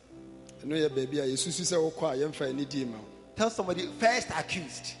suspect. Tell somebody, first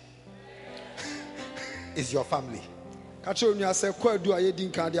accused is your family.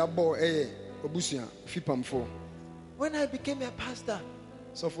 When I became a pastor,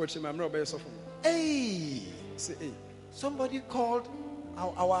 hey, somebody called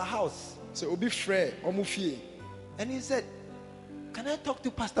our house. And he said, can I talk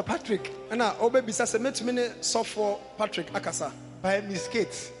to Pastor Patrick? By mistake,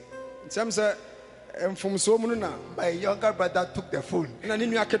 my younger brother took the phone.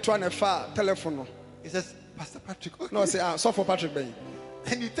 He says, Pastor Patrick. Okay. No, say, for Patrick. And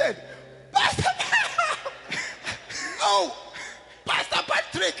he said, Pastor oh, Pastor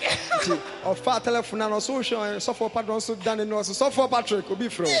Patrick. Of far telephone and also for Patrick, done and also for Patrick will be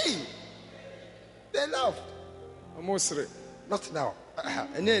from. They laughed. Not now.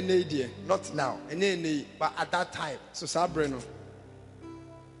 Not now. But at that time. So Sabrina. No.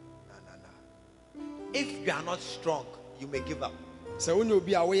 If you are not strong, you may give up. So when you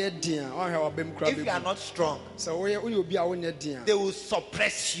be away, if you are not strong, so they will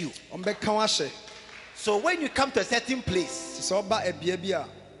suppress you. So when you come to a certain place,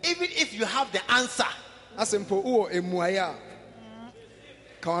 even if you have the answer, I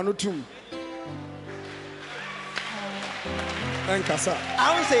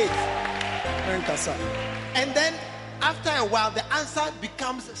won't say it. And then after a while, the answer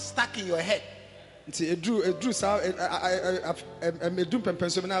becomes stuck in your head.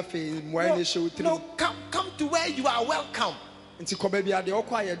 No, come to where you are welcome. Come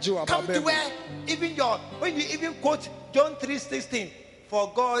to where even when you even quote John 3:16,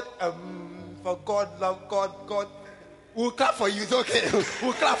 for God love God. We'll clap for you. It's okay.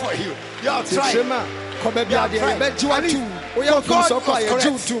 We'll clap for you. You have tried.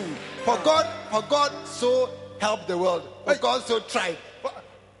 For God For God so helped the world. For God so tried.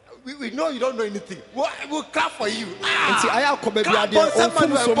 We know you don't know anything. We'll clap for you. Clap on someone.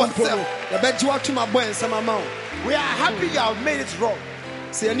 We are happy you have made it wrong.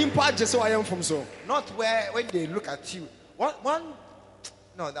 Not where when they look at you.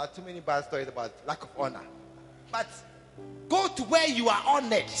 No, there are too many bad stories about lack of honor. But go to where you are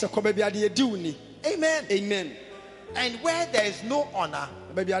honored. Amen. Amen. And where there is no honor,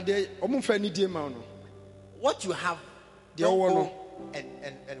 what you have, don't go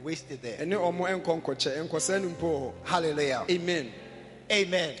and waste it there. Hallelujah. Amen.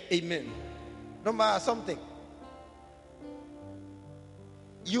 Amen. Amen. No matter something,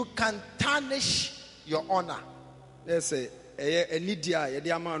 you can tarnish your honor. Yes,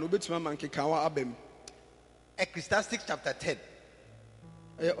 Ecclesiastes chapter 10,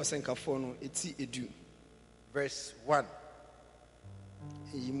 verse 1.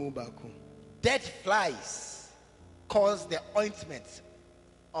 Dead flies cause the ointment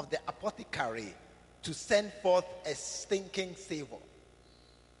of the apothecary to send forth a stinking savor.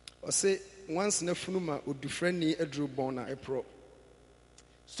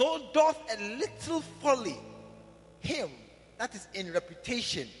 So doth a little folly him that is in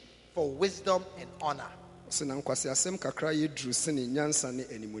reputation for wisdom and honor.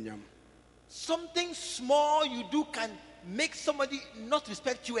 Something small you do can make somebody not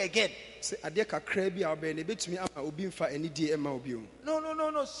respect you again.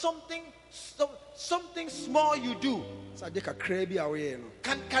 No. Something small you do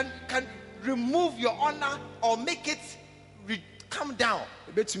can remove your honor or make it come down.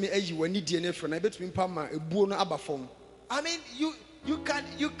 I mean, you can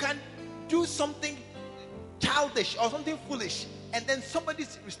do something childish or something foolish, and then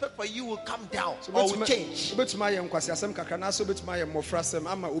somebody's respect for you will come down or will change. Are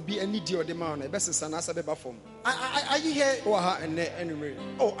you here? Oh,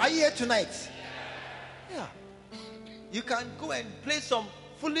 are you here tonight? Yeah. You can go and play some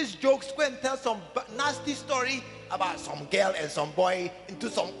foolish jokes, go and tell some nasty story about some girl and some boy into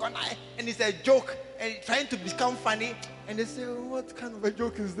some corner, and it's a joke and trying to become funny, and they say, what kind of a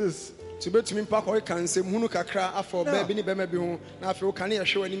joke is this? And they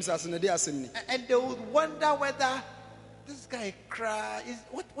would wonder whether this guy is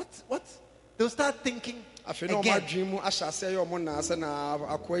what they'll start thinking again.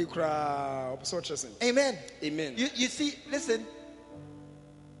 Amen. Amen. You see, listen,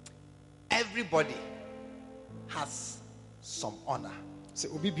 everybody has some honor.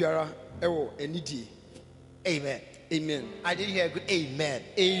 Amen. Amen. I didn't hear a good amen.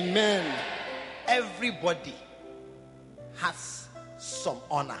 Amen. Everybody has some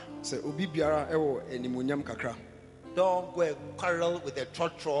honor. Don't go and quarrel with the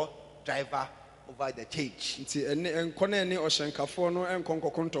trotro driver over the change.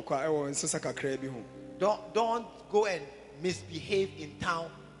 Don't go and misbehave in town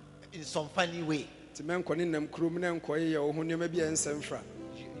in some funny way.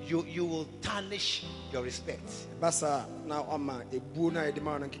 You will tarnish your respect.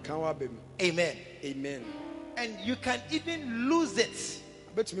 Amen. Amen. And you can even lose it.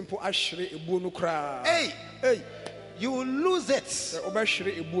 Hey, you will lose it.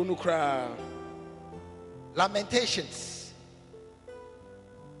 Lamentations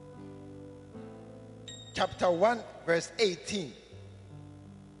chapter 1 verse 18.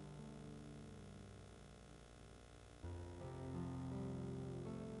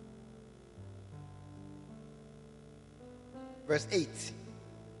 Verse 8.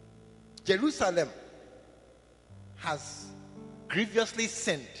 Jerusalem has grievously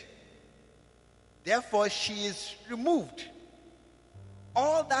sinned. Therefore she is removed.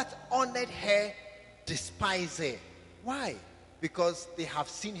 All that honored her despise her. Why? Because they have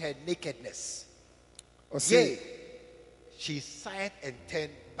seen her nakedness. Yea, she sighed and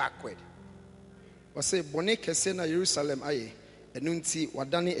turned backward. Jerusalem aye enunti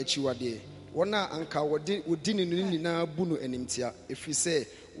wadane echiwade wona anka wodini nina bunu enimtia efise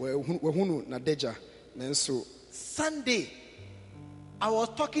wehunu na deja nanso. Sunday I was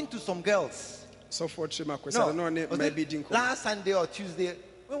talking to some girls. So for chima kwesa no ne maybe dinko. Last Sunday or Tuesday,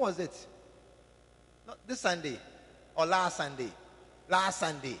 when was it? Not this Sunday or last Sunday? Last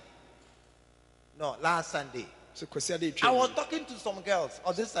Sunday. No, last Sunday. So kwesa I was talking to some girls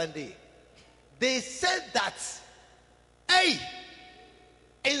on this Sunday. They said that, hey,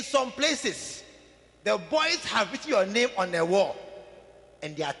 in some places, the boys have written your name on the wall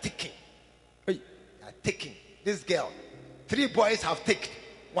and they are ticking. Hey. They are ticking. This girl, 3 boys have ticked.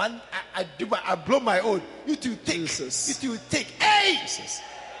 One, I blow my own. You two tick. Jesus. You two tick. Hey! Jesus.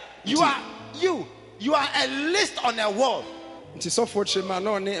 You are you are a list on a wall. nti sɔfo kyerɛma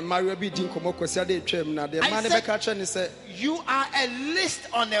na ɔne mmayewa bi di nkɔmmɔ kwasi ade atwam na deɛ mmaa ne bɛka kyerɛ ne sɛ you are a list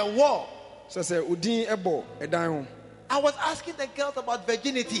on a wall. sɛ odin ɛbɔ ɛdan ho. I was asking the girls about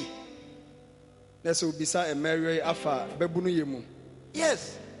virginity. na sɛ obisa mmayewa yi afa bɛbu no yɛ mu.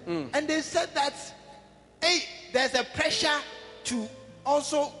 Yes. And they said that, hey, there's a pressure to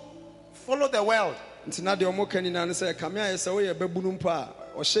also follow the world. nti na deɛ ɔmo ka nyinaa ne sɛ kame ayɛ sɛ woyɛ bɛbu no mpo a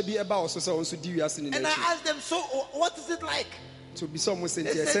ɔhyɛ bi ɛba wɔ so sɛ ɔnso di wiase ne And I n'akyi. asked them, so what is it like? nti obisa ɔmo sɛ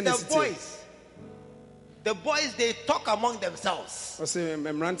They nti said ɛsɛ ne the boys, they talk among themselves. ɔsɛ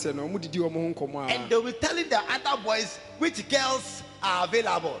mmeranteɛ no ɔmo didi ɔmo ho nkɔmmɔ And they'll be telling the other boys which girls are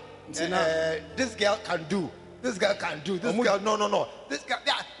available. This girl can do. This girl can do. This girl, no. This girl,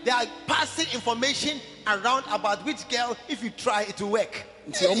 they are passing information around about which girl, if you try, it will work.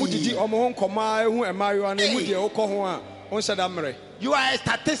 nti ɔmo didi ɔmo ho nkɔmmɔ ehu mmayewa no emu deɛ ɔkɔ ho a ɔnhyɛ da mmerɛ. You are a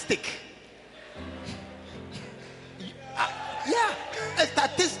statistic. Yeah, a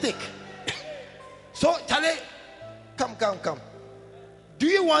statistic. So, Charlie, come. Do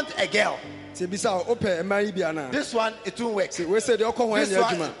you want a girl? nti ebisa ɔpɛ mmaa yi bi ana. This one, it won't work. wei sɛ deɛ ɔkɔ ho ɛnyɛ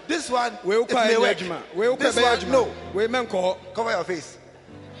adwuma. This one, wei it wokɔ may ɛnyɛ work. adwuma. wei wokɔ This ɛbɛyɛ one, adwuma. no. wei mɛnkɔ hɔ. Cover your face.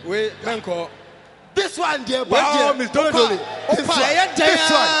 wei mɛnkɔ hɔ. This one, dear, Wei by all deɛ, means, don't ɔkɔ do a, it. ɔkɔ This a, ɛyɛ one, dɛn this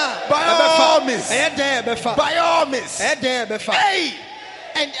a, one, by ɛbɛfa. all means, ɛyɛ dɛn ɛbɛfa. by all means. ɛyɛ dɛn ɛbɛfa. Hey,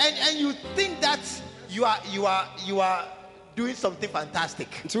 and you think that you are doing something fantastic.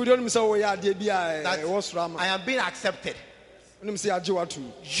 nti wodi ɔnim sɛ wɔyɛ adeɛ bi a That ɛwɔ soro ama. I am being accepted. ɔnim sɛ agye wato.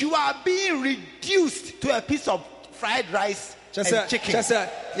 You are being reduced to a piece of fried rice and chicken. kyɛ sɛ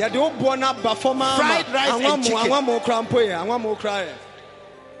yɛde wo boɔ no aba fam ama Fried rice and chicken. anwamo kora mpo yɛ anwamo kora yɛ.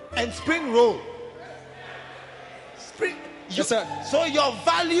 And spring roll. So your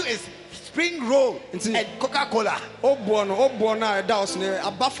value is spring roll Nti- and Coca-Cola. woboɔ no a ɛda wo so no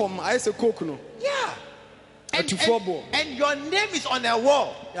aba fam ayɛ sɛ coke no. Yeah. Atufoɔ boɔ. And your name is on a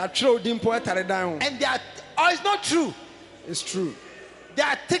wall. yɛatwerɛ wo din mpo ɛtare dan ho. And they are, it's not true. it's true. They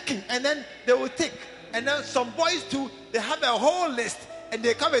are ticking and then they will tick. And then some boys too, they have a whole list and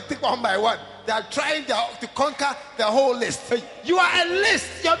they come and tick one by one. They are trying to conquer the whole list. Hey. You are a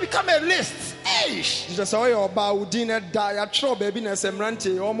list. You have become a list. Eish. kyɛ sɛ woyɛ ɔbaa wo din no da yɛatwerɛ baabi na sɛ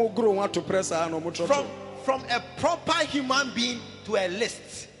mmeranteɛ ɔmo goro ho ato prɛ saa na ɔmo trɔtrɔ. From a proper human being to a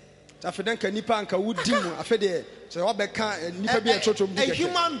list. afei dɛ nka nipa anka wodi mu afei deɛ sɛ wabɛka nipa bi ɛtrɔtrɔ mu di A kɛkɛ.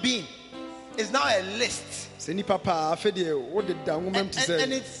 human being is now a list. sɛ nipa paa afei deɛ wode da nwoma mu te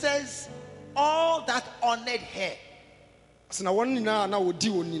And sɛ it says, all that honored her sɛ na wɔn nyinaa na wɔdi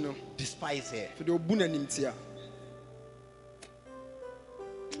wɔn ni no despise her. afei deɛ ɔbu n'animtia.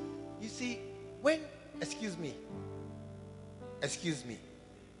 You see, when, excuse me,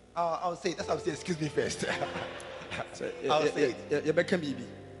 I'll say it. That's what I'm saying. Excuse me first. I'll say it. yɛbɛka biribi.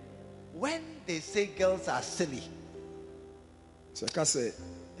 When they say girls are silly, sɛ ɛka sɛ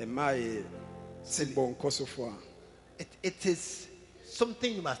mmaa yɛ bɔ nkɔsofoɔ it is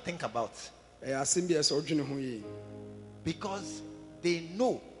something you must think about, a ɛyɛ asɛm bi a ɛsɛ ɔdwene ho yie. because they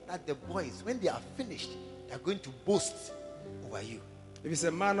know that the boys, when they are finished, they are going to boast over you. ebi sɛ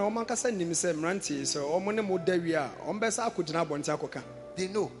mmaa no ɔmo ankasa nim sɛ mmeranteɛ sɛ ɔmo ne mo da wie a ɔmo bɛsa akɔgyina abɔnten akɔka. They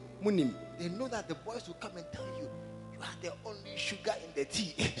know. mo nim. They know that the boys will come and tell you, you are the only sugar in the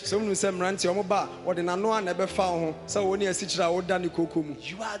tea. sɛ ɔmo nim sɛ mmeranteɛ ɔmo ba ɔde n'ano a na ɛbɛfa wo ho sɛ wɔn ne asikyire a ɔda ne koko mu.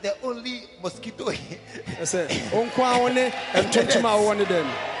 You are the only mosquito. ɛsɛ ɔnko a wɔn ne ntontom a wɔwɔ ne dɛm.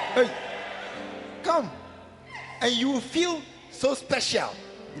 Hey, Come. And you will feel so special.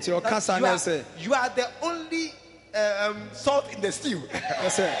 nti ɔka saa na ɛsɛ You are the only salt in the stew.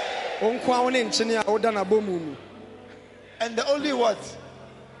 ɛsɛ ɔnko a wɔn ne nkyene a ɔda n'abɔ mu. And the only what?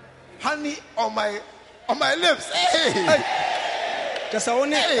 Honey on my lips. Hey. kyɛ sɛ wɔn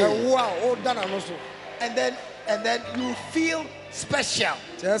ne ɛwo a ɔda n'ano so. And then you feel special.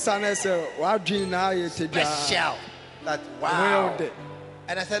 kyɛ saa na ɛsɛ wɔadwene na ayɛ tedwa. Special. That Ɛho yɛ wow. wo dɛ.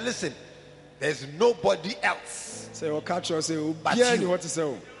 And I said, listen, there's nobody else. sɛ ɔka kyerɛ sɛ But obiara you. ni hɔ te sɛ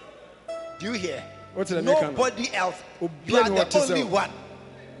o. Do you hear? What did I make? Nobody else. You Obiara are ni the hɔ te sɛ only o. one.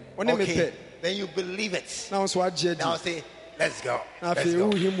 ɔne me Okay. pɛ Then you believe it. na nso agye Now adi. say, let's go. na Let's afei go.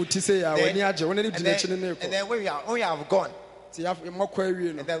 wohi mu ti sɛ a Then- w'ani agye wɔn ne and gyina akyire ne then, kɔ. and then when we have gone, nti mmɔkɔ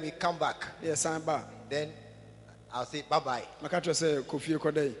awie no and then we come back, yɛ san ba then I'll say bye bye. maka kyerɛ sɛ kɔfie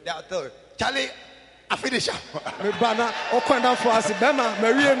kɔda yi. Then I'll tell you, Charlie, I finish up. meba na ɔkɔ ndafo ase bɛrima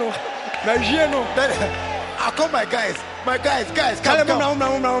mawie no. Then I'll call my guys, guys, kale come. mo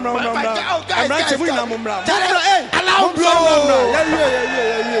mra. Guys, Mmeranteɛ mo nyinaa come. mo mra. Charlie, allow Mo blow.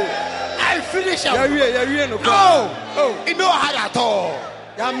 yɛwie. I finish up. yɛwie no No, koraa. it no hard at all.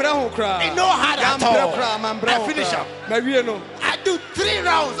 yɛammerɛ ho koraa. It no hard at all. Yɛammerɛ koraa, mammerɛ I ho finish koraa. up. mawie no. I do 3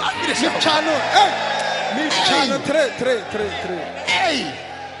 rounds. I'll finish it. Channel. Hey. Channel 3. Hey.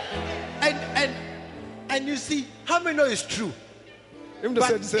 And you see, how many know it's true?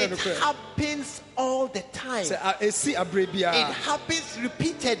 But it happens all the time. It happens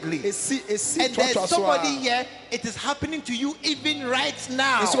repeatedly. And there's somebody here, it is happening to you even right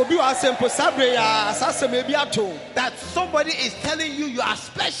now. That somebody is telling you you are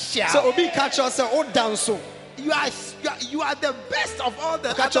special. You are the best of all the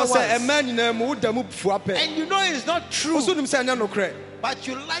other ones. And you know it's not true. But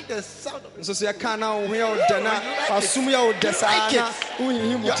you like the sound of it. You like it.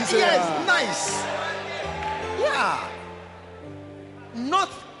 Yes, nice. Yeah.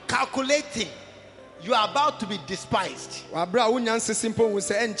 Not calculating. You are about to be despised. One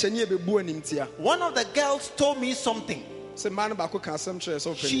of the girls told me something.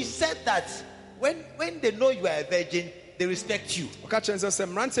 She said that when they know you are a virgin, they respect you. I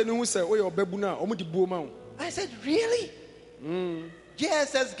said, really?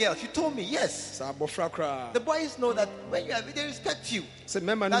 JSS girl, she told me, yes. The boys know that when you are, they respect you.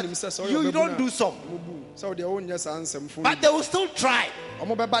 You don't do some. But they will still try.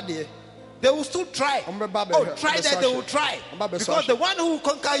 They will still try. Oh, try that, they will try. Because the one who will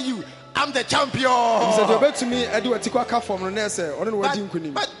conquer you, I'm the champion.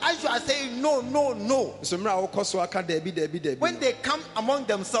 But as you are saying, no. When they come among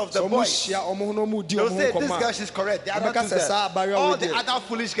themselves, the boys, they'll say, this girl, she's correct. The other two, all the other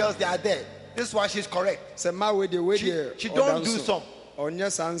foolish girls, they are there. This one, she's correct. She don't do some. Or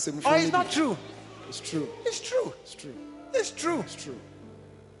it's not true. It's true. It's true. It's true. It's true. It's true.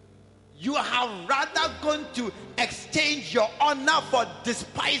 You have rather gone to exchange your honor for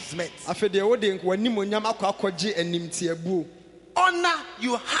despisement. Honor,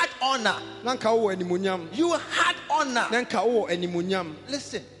 you had honor. You had honor.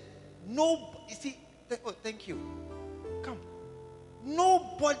 Listen, no, you see, oh, thank you. Come.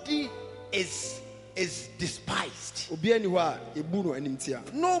 Nobody is despised.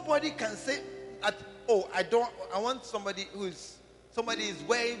 Nobody can say, oh, I want somebody Somebody is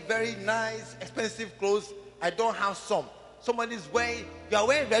wearing very nice, expensive clothes. I don't have some. Somebody is wearing, you are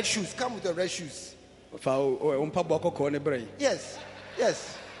wearing red shoes. Come with your red shoes. Yes.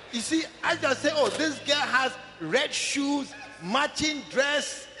 You see, I just say, oh, this girl has red shoes, matching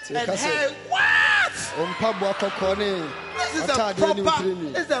dress, and hair. What? This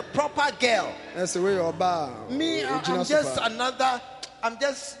is a proper girl. Me, I'm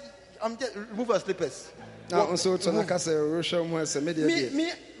just remove your slippers. Now, also to remove your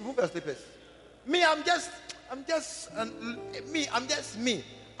slippers. I'm just me.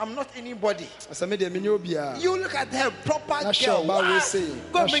 I'm not anybody. You look at her, proper girl.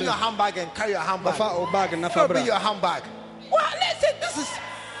 Go bring your handbag and carry your handbag. Go bring your handbag. Well, listen,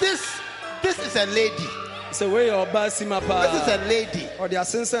 this is a lady. This is a lady.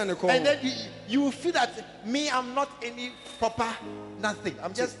 And then you feel that me, I'm not any proper nothing.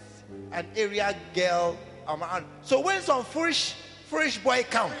 I'm just an area girl. So when some foolish boy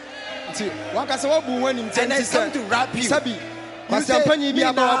come and they come to rap you, you say,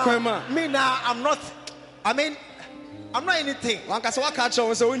 me now, I'm not anything. I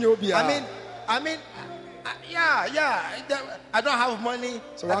don't have money.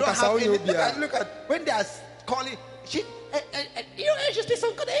 I don't have anything. Look at when they are calling. You should speak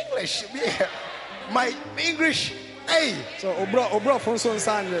some good English. My English. Hey, so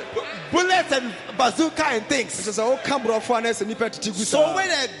bullets and bazooka and things. So when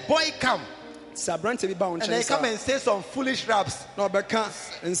a boy come and they come and say some foolish raps, then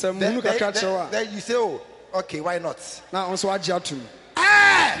you say, oh, okay, why not?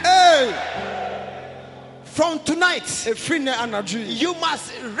 Hey! From tonight, you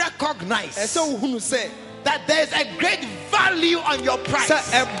must recognize that there is a great value on your price. There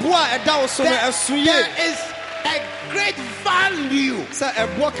is a great value.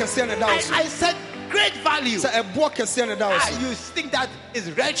 I said great value. You think that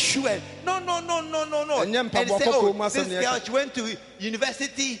is red shoe? No. And say, oh, this girl, she went to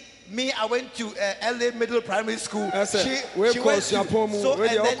university. Me, I went to LA Middle Primary School. She went to, I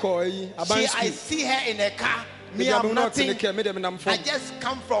see her in a car. Me, I'm nothing. I just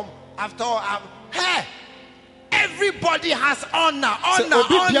come from, after all, hey! Everybody has honor. Should have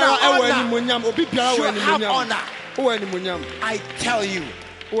honor. I tell you,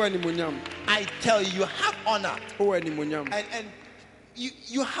 you have honor. And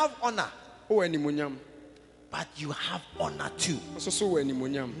you have honor. But you have honor too.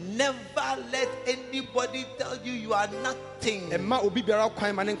 Never let anybody tell you you are nothing. Nobody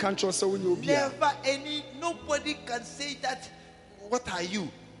can say that What are you?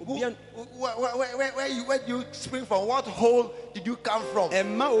 Where do you spring from? What hole did you come from?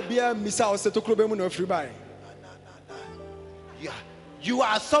 You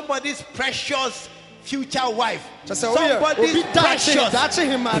are somebody's precious future wife. Somebody's precious.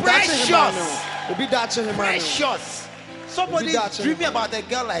 Precious. Somebody's dreaming about a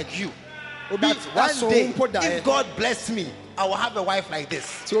girl like you. That one day, if God bless me, I will have a wife like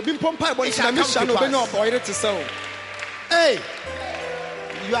this. It shall come to pass. Hey,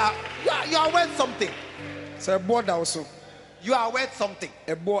 you are worth something. You are worth something.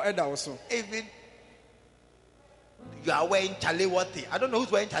 Even you are wearing Chalewati. I don't know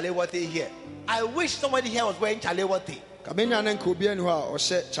who's wearing Chalewati here. I wish somebody here was wearing Chalewati.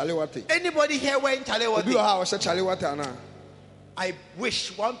 Anybody here wearing Chalewati? I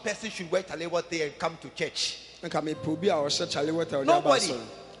wish one person should wear Chalewati and come to church. Nobody.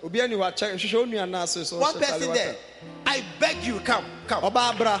 One person there. I beg you, come. I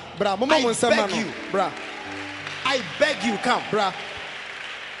beg you. I beg you, come.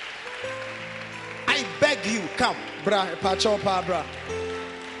 I beg you, come.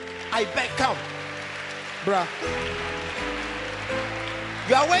 I beg, come.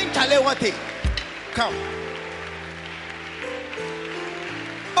 You are wearing Chalewati. Come.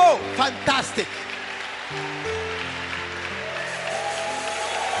 Oh, fantastic.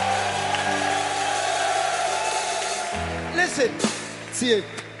 Listen, see,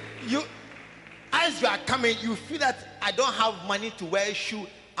 you as you are coming, you feel that I don't have money to wear a shoe.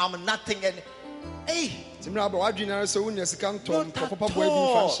 I'm nothing, and hey, not at all.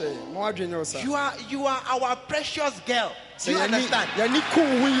 You are our precious girl. Do you understand? You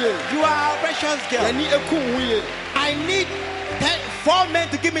are our precious girl. I need 4 men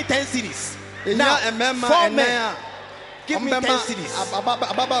to give me 10 cities. Now, 4 men. Give me 10 cities. 4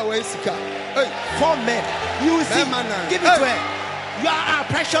 men. You see, give it to her. You are our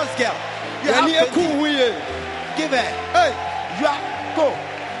precious girl. You have 20. Give her. You are go.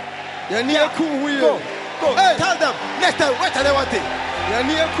 Go. Tell them next time. What are they wanting?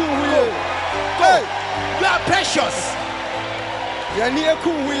 Go. You are precious.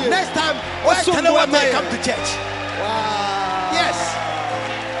 Next time, why tell them when they come to church? Wow. Yes.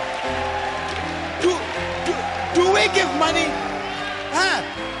 Do we give money?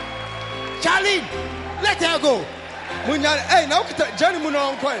 Charlie, let her go.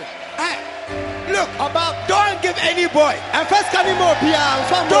 Look, don't give any boy.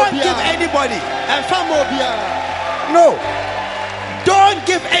 Don't give anybody. No. Don't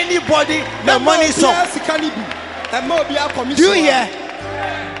give anybody the money sum. Do you hear?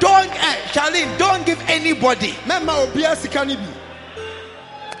 Charlene, don't give anybody.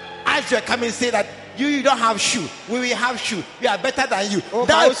 As you are coming, say that you don't have shoe. We will have shoe. We are better than you.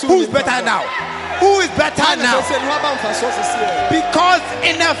 Who's better now? Who is better now? Because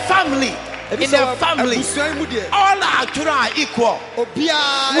in a family, all our children are equal. We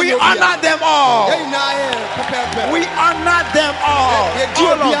honor them all. We honor them all.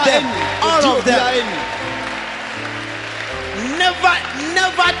 All of them.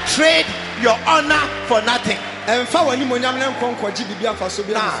 Never trade your honor for nothing.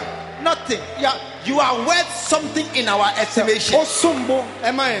 Nothing. You are worth something in our estimation.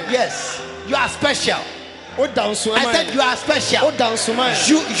 Yes, you are special. I said you are special.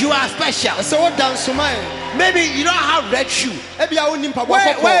 You are special. Maybe you don't have red shoe.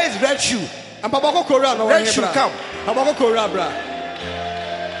 Where is red shoe? Red shoe, come.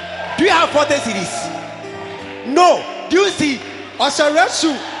 Do you have 40 cities? No. Do you see?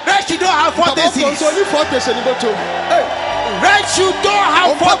 Red shoe don't have 40 cities. Red shoe don't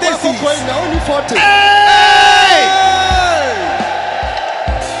have 40 cities. Hey!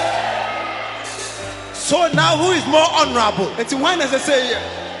 So now who is more honorable? Who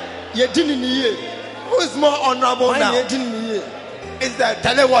is more honorable now? It's the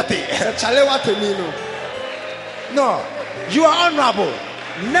Chalewati. No, you are honorable.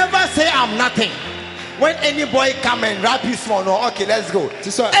 Never say I'm nothing. When any boy come and rap you small, no, okay, let's go.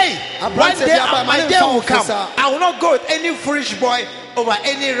 Hey, one day my day will come. I will not go with any foolish boy over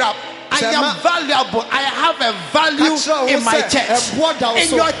any rap. I am valuable. I have a value in my church. In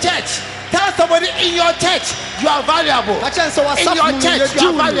your church. Tell somebody in your church you are valuable. In your church you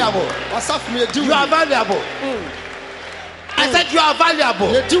are valuable. You are valuable. I said you are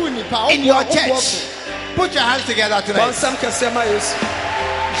valuable. In your church. Put your hands together tonight.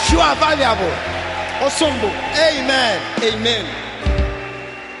 You are valuable.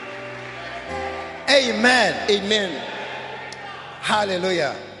 Amen. Amen.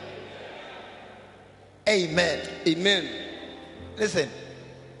 Hallelujah. Amen. Listen.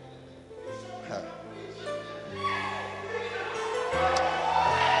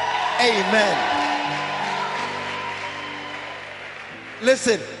 Amen.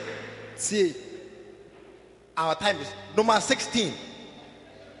 Listen. See, Our time is number 16.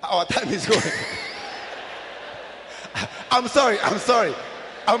 Our time is going. I'm sorry.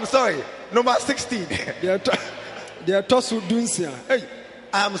 Number 16. they are tosu dunsia. Hey,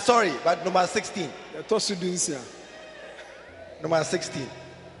 I'm sorry, but number 16. they are tosu dunsia. Number 16.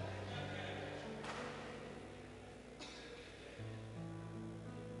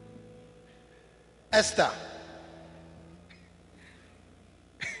 Esther.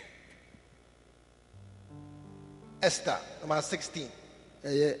 Esther, number 16.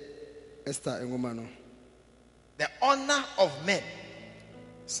 Esther engomano. The honor of men.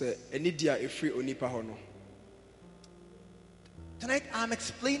 Say enidia efri onipa hono. Tonight I'm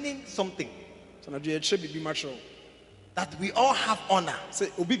explaining something. So na do bibi matro. That we all have honor.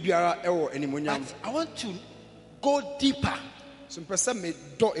 Say obi biara ewo enimonyam. But I want to go deeper. So mpesa me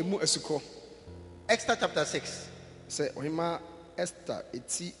do emu esuko. Esther chapter 6. Say ohima Esther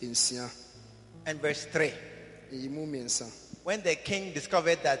eti ensia. And verse 3. When the king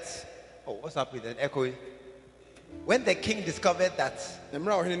discovered that, oh, what's up with that echo? When the king discovered that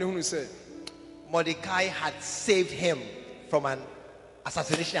Mordecai had saved him from an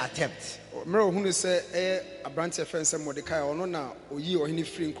assassination attempt, then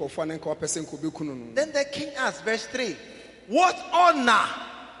the king asked, verse 3, what honor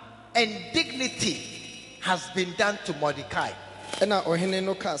and dignity has been done to Mordecai?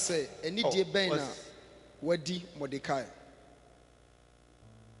 Wadi Mordecai.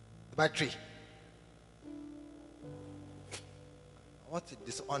 Battery. What a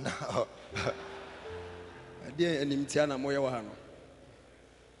dishonor.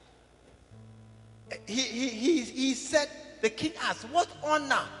 He said, the king asked, what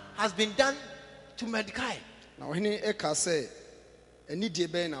honor has been done to Mordecai? And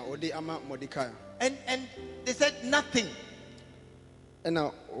they said nothing. And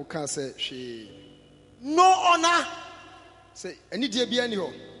now Oka said she no honor. Say any dear be any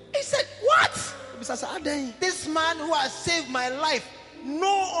ho. He said, what? This man who has saved my life, no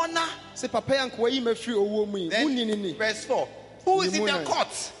honor. Say papa yankwa yi me free owo mu. Then verse 4. Who is in the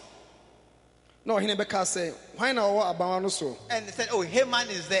court? No, he never can say, why now what about no so? And they said, oh, Haman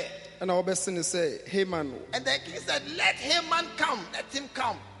is there. And our best thing say, Haman. And the king said, let Haman come. Let him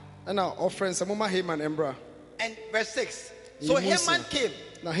come. And now our friends, some Haman Embra. And verse 6. So Haman came.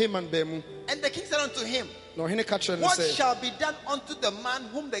 Now Haman bemu. And the king said unto him, no, he what shall be done unto the man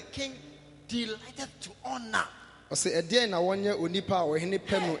whom the king delighted to honor? The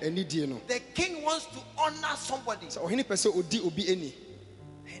king wants to honor somebody. And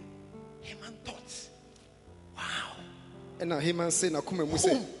Haman thought, wow. And now Haman say,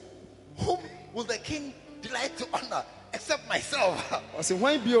 whom will the king delight to honor except myself? I say,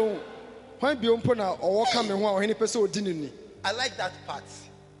 why be on pona or come or any person dinner? I like that part.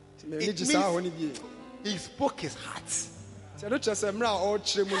 It means he spoke his heart.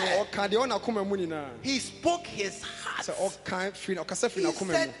 He spoke his heart. He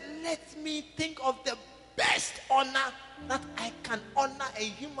said, let me think of the best honor that I can honor a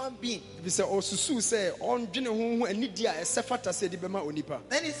human being. Then he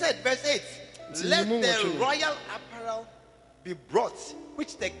said, verse 8, let the royal apparel be brought,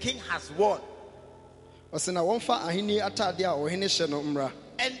 which the king has worn,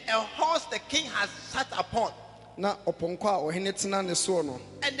 and a horse the king has sat upon, and a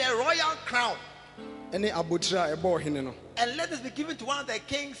royal crown, and let this be given to one of the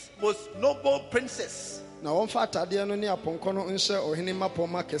king's most noble princes, and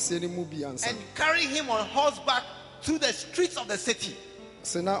carry him on horseback through the streets of the city,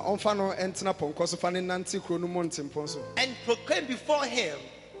 and proclaim before him.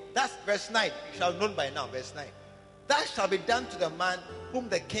 That's verse 9. You shall know by now, verse 9. That shall be done to the man whom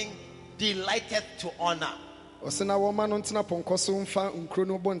the king delighted to honor. And the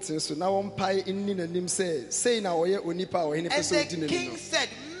king said,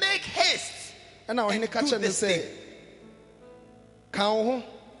 make haste and do this thing.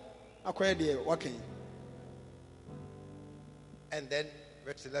 And then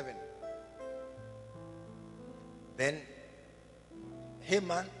verse 11. Then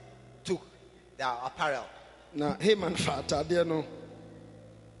Haman took their apparel. Now Haman fata there no.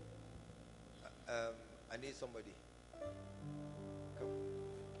 I need somebody. Come.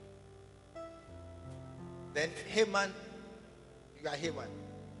 Then Haman, you are Haman.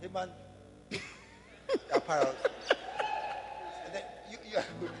 Haman, apparel. And then you are,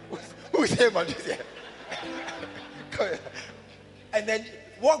 who is Haman? Come here. And then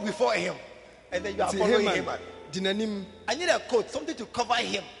walk before him. And then you are following Haman. I need a coat, something to cover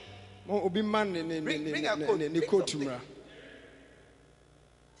him. Obi man Bring a coat. ne Bring coat something. mra.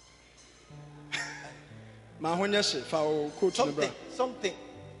 Ma honya she fa o coat ne bra. Something.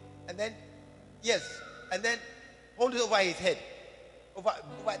 And then, yes. And then hold it over his head. Over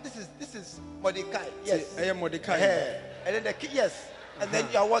this is Mordecai. Yes. Mordecai. And then the king, yes. And then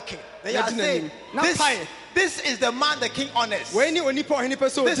you are walking. Then you are Imagine saying, him. Not fine. this is the man the king honors. When you only pour any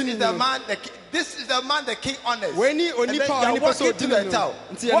person, This is the man the king honors. When you only pour any person, walk to the tower.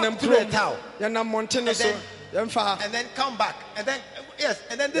 Walk to the tower. And then come back. And then yes.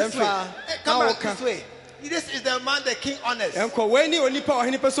 And then this way. Come back this way. This is the man the king honors. When you only pour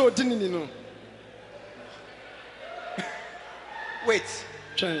any person, Wait.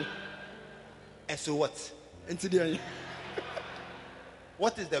 Chain. And so what?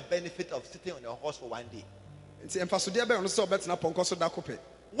 What is the benefit of sitting on a horse for one day?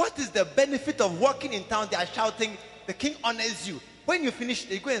 What is the benefit of walking in town? They are shouting, the king honors you. When you finish,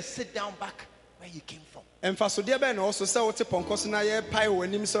 you go and sit down back where you came from. Do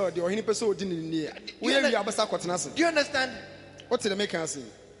you understand? What's the make us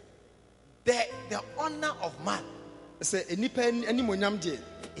The honor of man is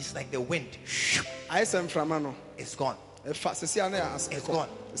like the wind. It's gone. It's gone.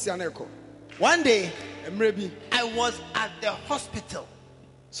 One day, I was at the hospital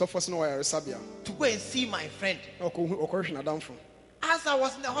to go and see my friend. As I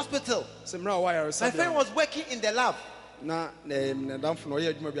was in the hospital, my friend was working in the lab.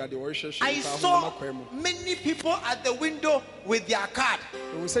 I saw many people at the window with their card,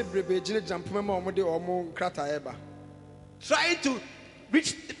 trying to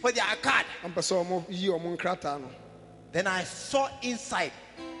reach for their card. Then I saw inside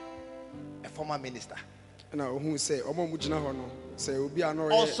a former minister,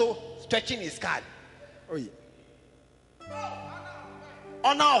 also stretching his card.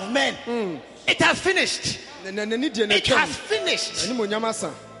 Honor of men. It has finished. It has finished.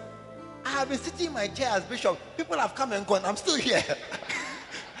 I have been sitting in my chair as bishop. People have come and gone. I'm still here.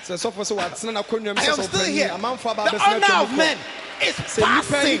 I am still here. The honor of men is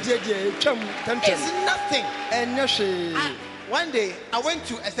passing. It's nothing. One day, I went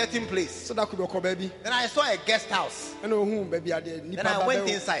to a certain place. Then I saw a guest house. Then I went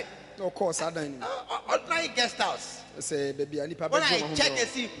inside. Ordinary guest house. When I check and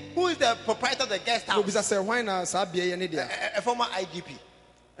see who is the proprietor of the guest house, a former IGP.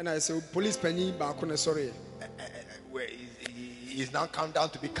 And I say, police penny back on sorry. He's now come down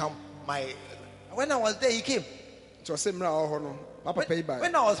to become my. When I was there, he came. When I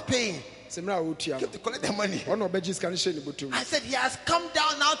was paying, to collect the money. I said he has come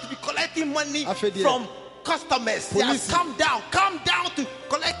down now to be collecting money from customers. He has come down to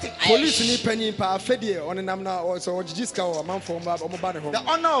collecting. The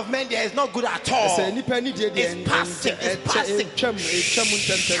honor of men there is not good at all. It's passing.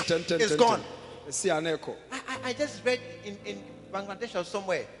 It's gone. I just read in Bangladesh or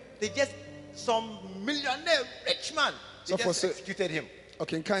somewhere, some millionaire rich man, they just executed him.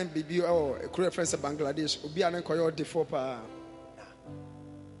 Okay, kind be a reference of Bangladesh.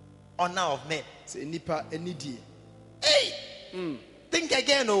 Honor of men. Hey, think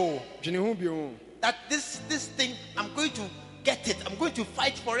again, that this thing, I'm going to get it. I'm going to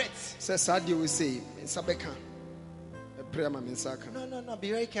fight for it. No.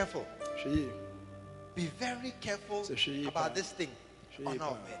 Be very careful. Be very careful about this thing. Honor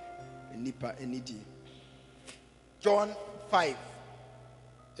of men. John 5.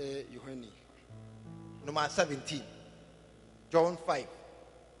 Number 17. John 5.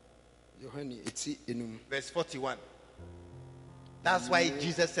 Verse 41. That's why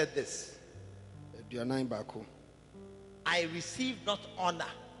Jesus said this. I receive not honor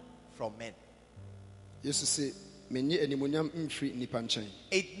from men.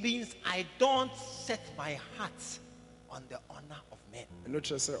 It means I don't set my heart on the honor of men. No,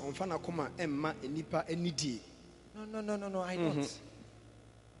 I don't.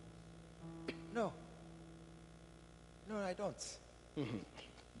 No, I don't.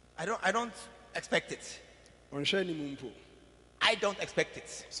 I don't expect it. I don't expect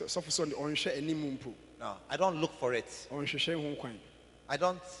it. No, I don't look for it. I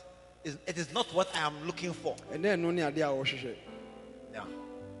don't. It is not what I am looking for. No.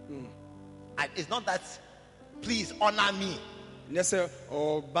 It's not that. Please honor me.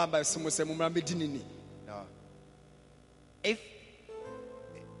 No. If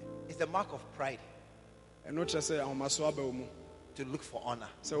it's a mark of pride to look for honor.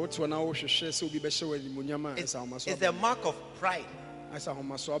 It's a mark of pride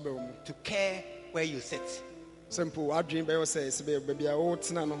to care where you sit. Simple. What dream by yourself? Baby, I want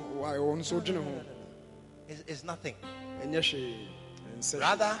to know why I want so general. It's nothing. And yes,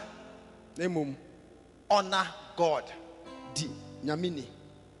 Rather, Nemum honor God. di nyamini.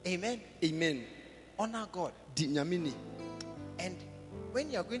 Amen. Amen. Honor God. Di nyamini. And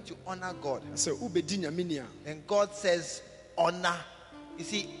when you are going to honor God, So ube di nyamini. then God says, honor. You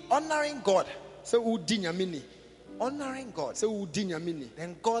see, honoring God, So u di nyamini. honoring God, So u di nyamini.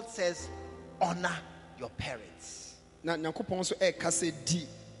 then God says, honor your parents. Na Nyankopon so e kase di.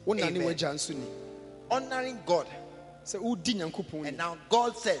 Wona ne Amen. waja nso ni. Honoring God. So u di Nyankopon. And now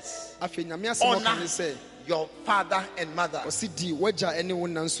God says, Afi nyame asem honor kan say your father and mother. o si di waja ene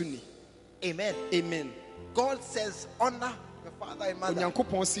wona nso ni. Amen. Amen. God says, honor your father and mother.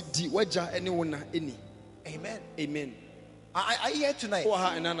 Onyankopon si di waja ene wona eni. Amen. Amen. Are you here tonight? O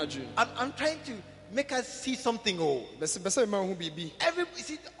ha enana ju. I'm trying to make us see something. Oh, Bese ma hu bibi.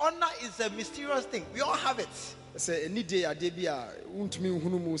 see, honor is a mysterious thing. We all have it, Say eni day ade bi a untumi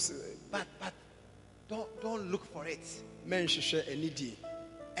hunu mu but don't look for it. men hwehwe eni day.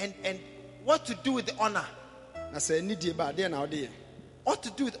 And what to do with the honor? Na say eni day ba ade na ode. What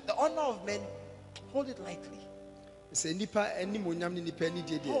to do with the honor of men? Hold it lightly. Say nipa eni monyam ni nipa eni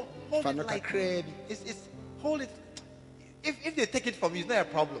day dey. Hold Fa it no lightly. kakra bi. It's hold it. If they take it from you, it's not a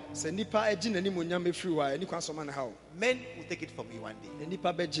problem. Say nipa agi na ni monyam be free wa eni kwa so ma na ha o. Men will take it from you one day.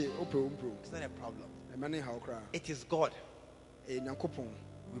 Nipa beje ompro. It's not a problem. E ma ne ha o kra. It is God E Nyankopon.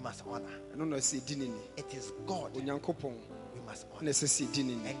 we must honor. Eno no se di ni ni. It is God Onyankopon we must honor. na se se di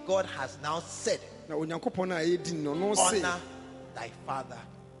ni ni. And God has now said, Na Onyankopon na ye di no no se honor thy father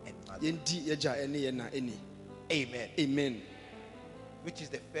and mother. ye di yeja ene ye na eni. Amen. Amen. Which is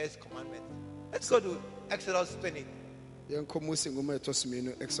the first commandment. Let's go to Exodus 20. Yen ko Mose ngoma etosme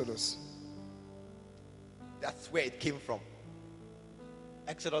no Exodus. That's where it came from.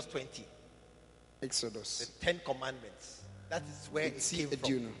 Exodus 20. The Exodus. 10 commandments. That is where it Eti came edu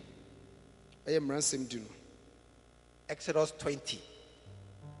from. no. Eye mransem du no. Exodus 20,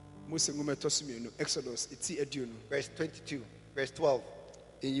 Mose ngoma etosme no Exodus eti edu no. verse 22, verse 12.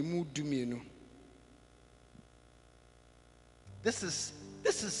 Eyimu du mi no. This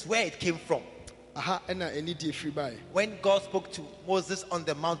is where it came from. Aha ena eni die free by. When God spoke to Moses on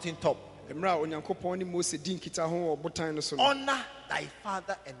the mountaintop, Emra Onyankopon ni Mose di nkita ho obotan no so no. honor thy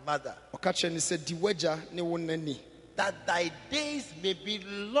father and mother, Oka kye ne se di waja ne wo nani. that thy days may be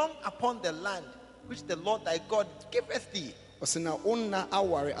long upon the land which the Lord thy God giveth thee. Osena onna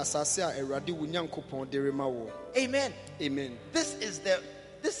aware asase a Awurade wo Nyankopon de rema wo. Amen. Amen. This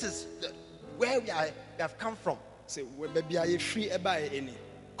is where we have come from. Se we bia ye free eba e eni.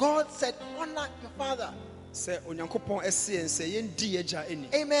 God said, honor your father. Se Onyankopon ese en se yen di yeja eni.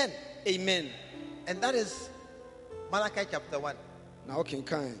 Amen. Amen. And that is Malachi chapter 1. Na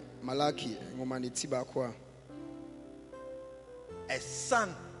okenkan Malaki ngoma ne ti ba ko a. A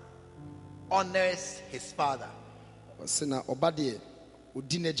son honors his father, Osena oba de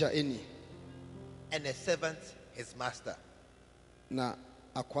odi neja eni. and a servant his master. Na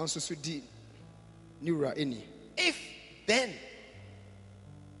akwan so so di ni wura eni. If then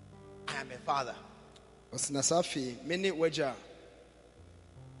I am a father, Osena safi mene waja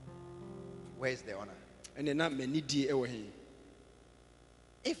where is the honor? ene na mani die e wo he.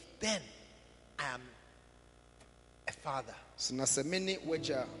 If then I am a father, Osena se mene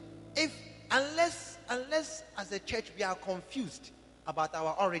waja if unless as a church we are confused about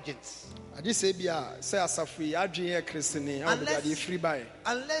our origins, ade se bia se asafu yi adwen ye kristene a Unless- de free by.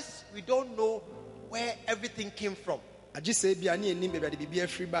 unless we don't know where everything came from, Ade se bia ne enim be de bibia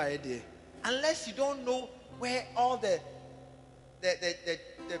free by de. unless you don't know where all the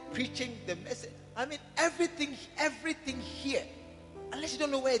preaching, the message, I mean everything here, unless you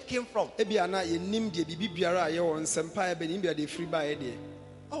don't know where it came from. Ebia na yenim de bibi biara a ye won sempa e be ni bia de free by de.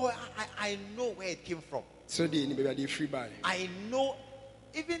 Oh, I know where it came from. So de ni bia de free by. I know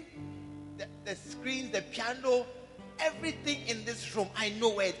even the screens, the piano, everything in this room, I know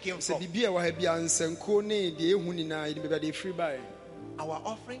where it came Se from. bibia wa ha bia nsanko ne de ehu ni na ye bia de free by. Our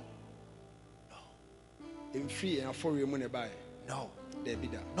offering? Em free and afore mu ne by. No, De bi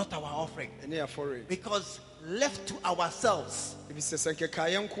da. not our offering. Ene afore. Because left to ourselves, Ebi se sanke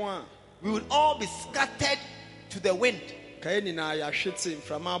kaye nko a we will all be scattered to the wind kaye ni na ya hwete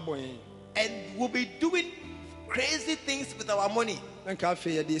mframa abon. and we'll be doing crazy things with our money. Na nka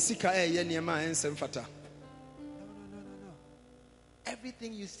afi ye de sika e ye niam a ensem fata. No.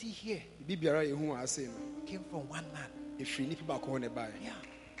 Everything you see here Bibi biara ye hu ase no. came from one man. E free ni ba ko ne by. Yeah.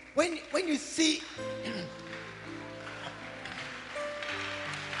 When you see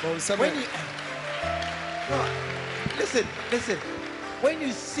Bon se when you no, listen. When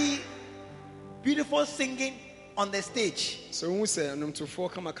you see beautiful singing on the stage. So who say no to four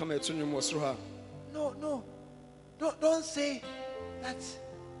come to no more through her? No. Don't say that.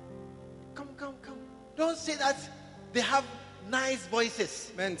 Come. Don't say that they have nice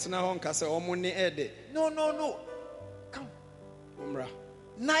voices. Men tina hon ka say omo ni ede. No. Come. Umra.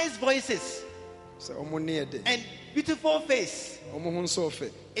 Nice voices. Say omo ni ede. And beautiful face. Omo hun so fe.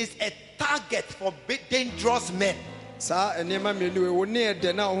 Is a target for dangerous men. Sa enema menu e woni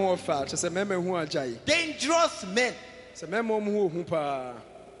ede na ho fa che say meme hu ajai. Dangerous men. Say meme omo hu pa.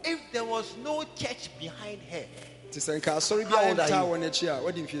 If there was no church behind her. Ti say nka sorry bia enta won echi a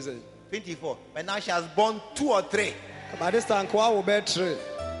what do you say? 24. But now she has born 2 or 3. By this time kwa wo be 3.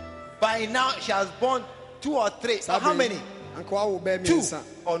 By now she has born 2 or 3. So how many? Kwa wo be 2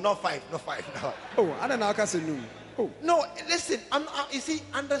 or not 5? No 5. No. Oh, I don't know ka say no. Oh. No, listen. You see,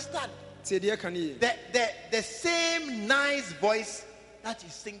 understand. The same nice voice that you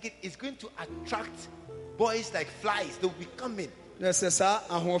sing it is going to attract boys like flies. They will be coming.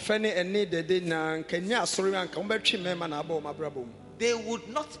 They would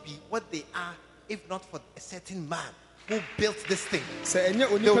not be what they are if not for a certain man who built this thing. They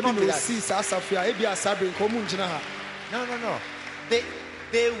would not be that. No.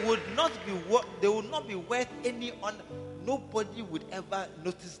 They would not be worth any honor. Nobody would ever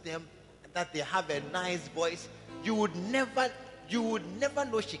notice them that they have a nice voice. You would never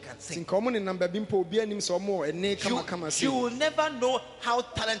know she can sing. You will never know how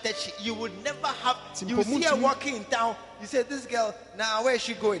talented she. You would never have. You see her walking in town. You say, "This girl, now where is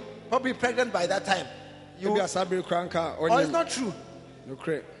she going? Probably pregnant by that time." Oh, it's not true. No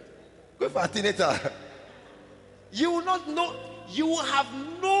crap. Go for antenatal. You will not know. You will have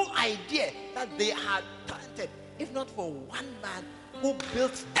no idea that they are talented, if not for one man who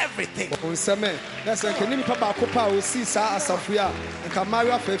built everything. When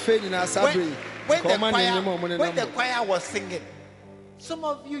the choir was singing, some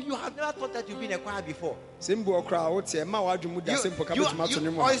of you have never thought that you've been in a choir before. Oh,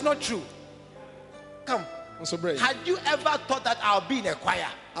 it's not true. Come. Had you ever thought that I'll be in a choir?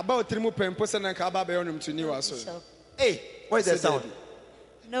 Hey, where's the sound?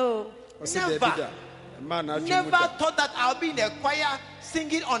 No. Never thought that I'll be in a choir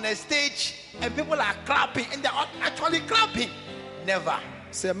singing on a stage and people are clapping and they're actually clapping. Never.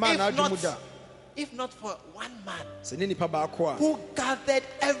 If not for one man who gathered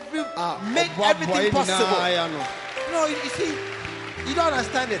made everything possible. No, you see, you don't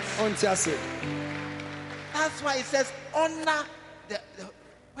understand it. That's why it says honor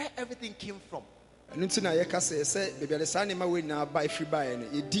where everything came from.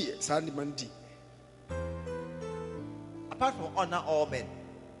 Apart from honor all men,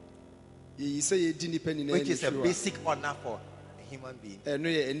 which is a basic honor for a human being, and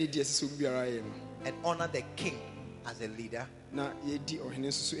honor the king as a leader.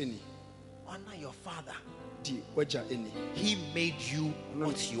 Honor your father. He made you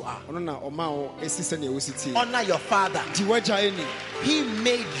what you are. Honor your father. He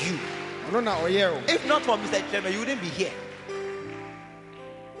made you. If not for Mr. Chema, you wouldn't be here.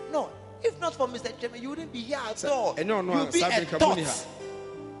 No, if not for Mr. Chema, you wouldn't be here at all. You'll be a thought.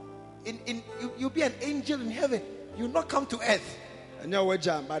 You'll be an angel in heaven. You'll not come to earth.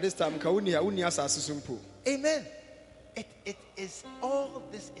 Amen. It is all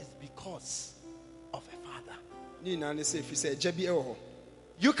this is because of a father.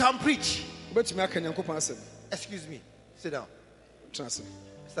 You can preach. Excuse me. Sit down.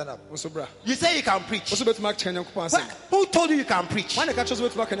 Stand up. You say you can preach. Who told you you can preach? I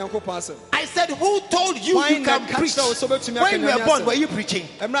said, who told you you can preach? When you were born, were you preaching?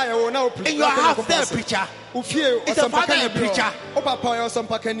 In your house, there a preacher. Is your father a preacher?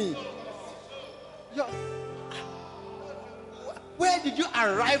 Where did you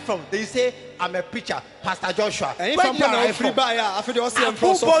arrive from? They say, I'm a preacher, Pastor Joshua. Where did you arrive from?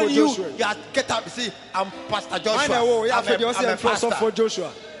 Who born you? You get up, see, I'm Pastor Joshua. I'm a pastor.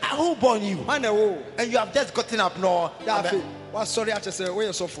 Who born you? And you have just gotten up now.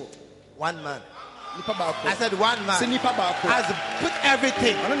 One man. I said one man has put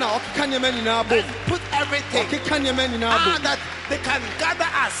everything. Put everything. That they can gather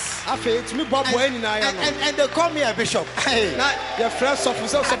us. And they call me a bishop. Hey.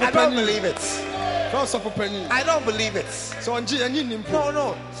 I don't believe it. I don't believe it.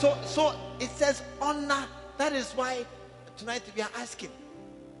 No. So it says honor. That is why tonight we are asking,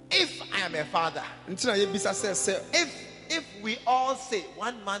 if I am a father, if we all say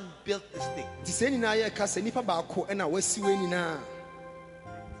one man built this thing. Sit down. You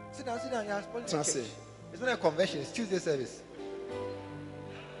are spoiling the church. It's not a convention. It's Tuesday service.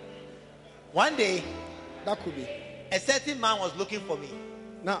 One day, That could be. A certain man was looking for me,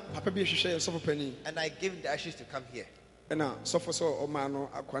 Now, Papa be share suffer penny. and I gave him the ashes to come here. And now, suffer so or man or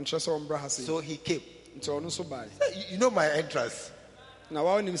quantress or umbrahasi. So he came. So no so by. You know my entrance. Now,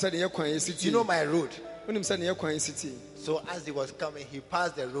 I only said the Yaquan city. You know my road. When him said the Yaquan city. So as he was coming, he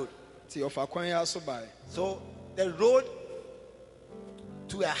passed the road. See of Aquania so by. So the road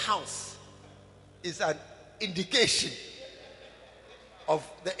to a house is an indication of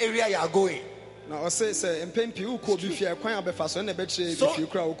the area you are going. Now, I say, and Pempi who could be fair, quite a befasso and a betray So if you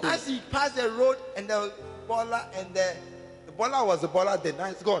crowd. as he passed the road and the baller and the baller was the baller, then now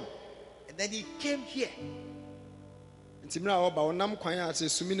it's gone. And then he came here. Timra about Nam Quaya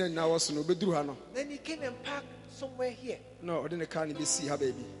says Sumina now was no bedruhano. Then he came and parked somewhere here. No, I didn't can't be see her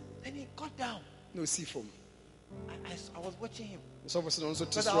baby. Then he got down. No see from. I was watching him. So was also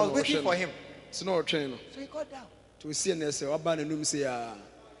Because I was waiting for him. So no train. So he got down. To see and say, Abana Num say,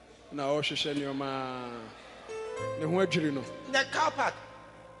 now Oshan your ma. No, where do you know? In the car park.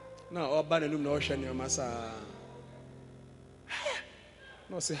 No, Abana Num no Oshan your massa.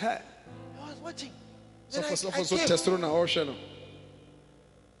 No, say, hey. I was watching. So Then for I so came. testosterone Ocean.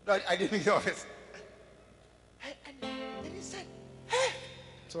 No, I didn't in the office. And then he said, hey.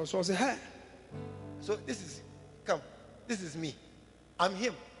 So I say, hey. So this is, come, this is me. I'm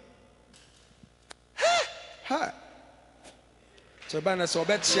him. Hey. So Bana so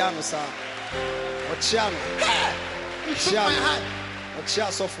bet Chiano, sir. Or Chiano. He shook my hand. Or Chia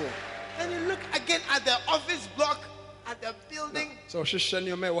Sofo. Then you look again at the office block, at the building. So she shen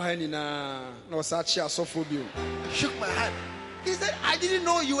your man wahina no sa Chia Sofo bio. He shook my hand. He said, I didn't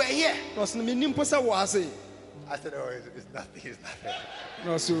know you were here. No, so me nimposa was it. I said, oh, it's nothing, it's nothing.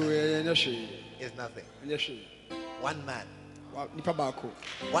 No, so It's nothing. One man. Nipa bako.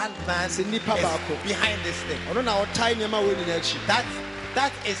 One man Say nipa is bako. behind this thing. I don't know how tiny ma we ni achi.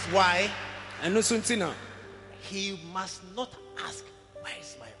 That is why And no suntina. he must not ask, where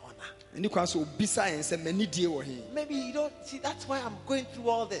is my honor? Ni kwa so bisa en se mani die wo he. Maybe you don't see, that's why I'm going through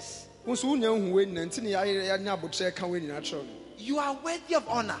all this. Wo so nya hu we na ntini ya nya abotre ka we ni na tro. You are worthy of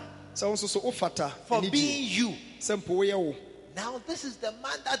honor So wo so ofata for being you. Sempo we ye wo. Now this is the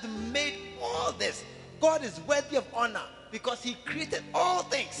man that made all this. God is worthy of honor because he created all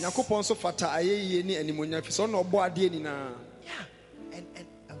things. Yakopon so fata ayeye ni animonya fi so no bo ade ni na. Yeah. And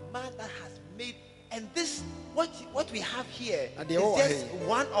a man that has made, and this what we have here And is they all just are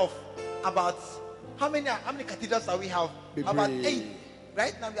one of about how many cathedrals that we have? About 8.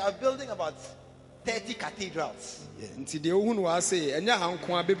 Right now we are building about 30 cathedrals. Nti de ohun wa say enya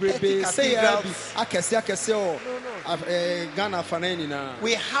hanko abebrebe say ya bi akese o Ghana fanani na.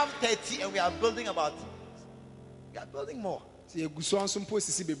 We have 30 and we are building more. Ti eguso anso mpo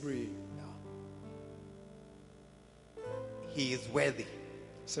sisi bebre. He is worthy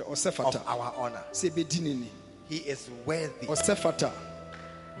Say of osefata. our honor. Say bedinini. He is worthy Osefata.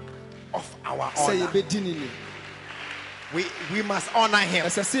 of our Say honor. bedinini. We must honor him.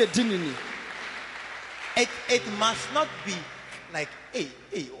 Ese say dinini. It must not be like, hey,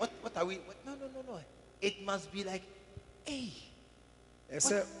 what are we? No. It must be like, hey,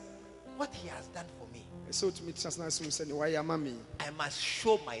 Ese what he has done for me. ese otumi transna sum say ni wa ya mami. I must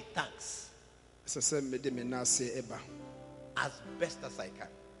show my thanks Ese say me de me na say eba. as best as I can.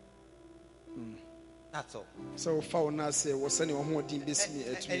 That's all. So fa na say wo say ni wo ho din besimi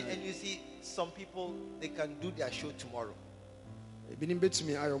And etumi. you see, some people, they can do their show tomorrow. Ebinim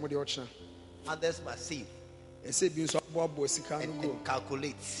betumi ayo mo de ochna. Others must save Ese bi nso abo sika no go. and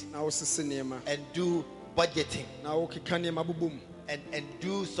calculate Na wo sese nema. and do budgeting Na wo keka nema bubum. and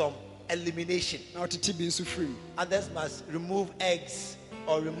do some elimination. Na otiti bi nso free. Others must remove eggs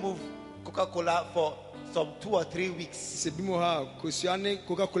or remove Coca-Cola for some 2 or 3 weeks. Se bi mo ha kosua ne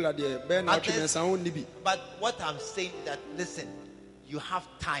Coca-Cola de be na atwe mensa ho ni bi. But what I'm saying is that, listen, you have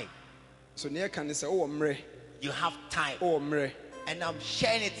time. So ne ka ne say wo mre. You have time. Wo mre. And I'm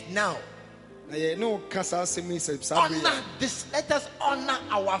sharing it now. Na ye no kasa asemi say Honor this. Let us honor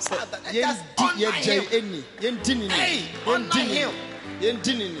our Father. Let us honor him. Hey, honor him.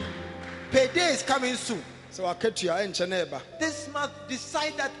 Payday is coming soon. So aketua enche na eba. This month,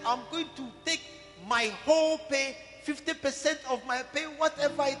 decide that I'm going to take my whole pay, 50% of my pay,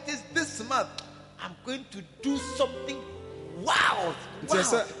 whatever it is this month. I'm going to do something wild. Nti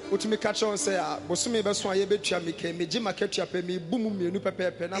say otumi ka che on say bosumi be so aye betua me ke me gima ketua pe me bumu mienu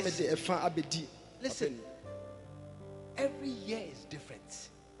pepepe na me de efa abedi. Listen, every year is different.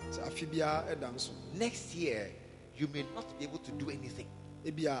 So afibia edam so. Next year, you may not be able to do anything.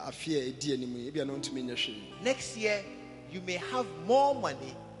 Ebia afia edi animu ebia no ntumi nya hwe. Next year, you may have more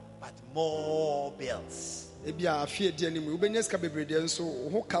money, but more bills. Ebia afia edi animu ubenya sika bebrede nso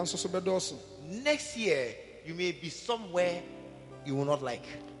ho ka nso so bedoso. next year you may be somewhere you will not like.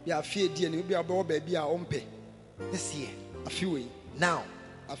 Bi afie die ni bi abo ba bi a ompe. This year, Afiwe. now,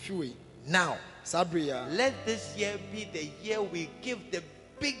 Afiwe. now, Sabria. let this year be the year we give the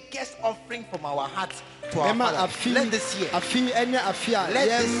biggest offering from our hearts to our Father. Let this year, Let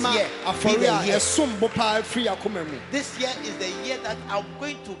this year be the year. This year is the year that I'm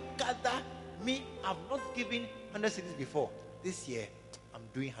going to gather me. I've not given 100 cities before. This year, I'm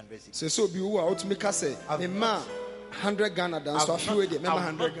doing 100 cities. So be who are to make us say, I've "Mema 100 Ghana dance." So Afiwe de mema 100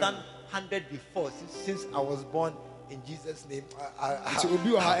 I've not done 100 before since I was born. In Jesus' name, I have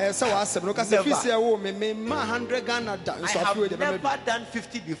never done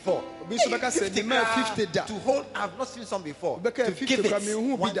 50 before. 50 to hold, I've not seen some before. To give it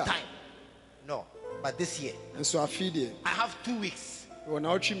one time. No, but this year, I have 2 weeks.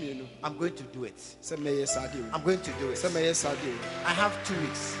 I'm going to do it. I'm going to do it. I have 2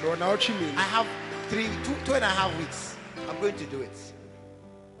 weeks. I have 2.5 weeks. I'm going to do it.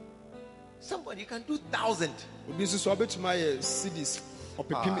 Somebody can do 1,000. 1,000 is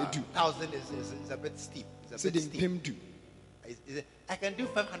a bit steep. It's a bit steep. I can do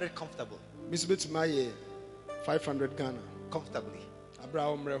 500 comfortable. 500 Ghana. Comfortably.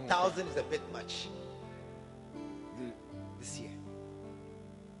 1,000 is a bit much. This year.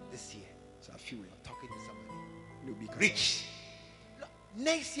 I'm talking to somebody. Rich.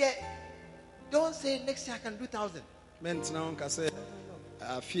 Next year, don't say next year I can do 1,000.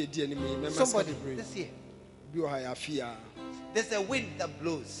 Somebody this year. There's a wind that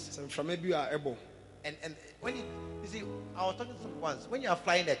blows. And when you see, I was talking to someone once. When you are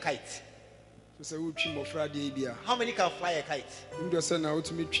flying a kite, how many can fly a kite?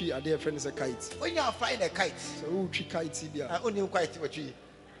 When you are flying a kite, I only quite what you.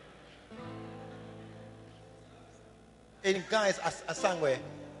 In guys, a somewhere,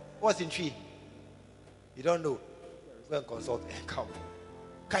 what's in tree? You don't know. Go and consult and come.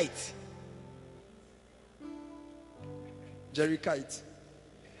 Kite. Jerry Kite.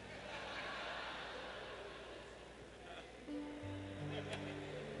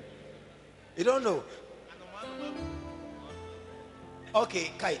 You don't know?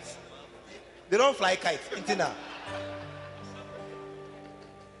 Okay, kites. They don't fly kites. Intina.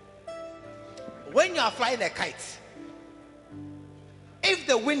 When you are flying a kite, if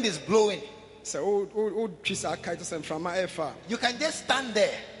the wind is blowing, you can just stand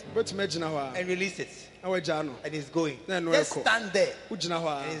there and release it. And it's going. Just stand there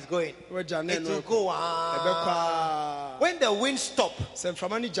and it's going. It will go on. When the wind stops,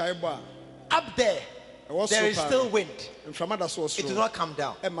 up there is still wind. It will not come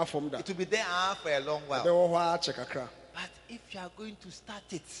down. It will be there for a long while. But if you are going to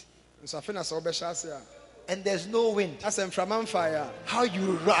start it and there's no wind, how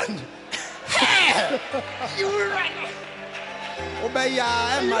you run? You run.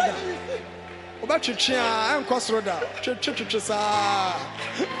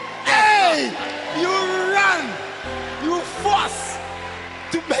 Hey, you run. You force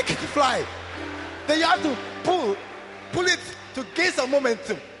to make it fly. Then you have to pull it to gain some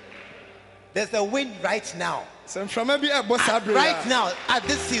momentum. There's a wind right now. Right now, at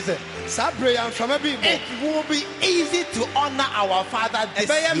this season, it will be easy to honor our Father this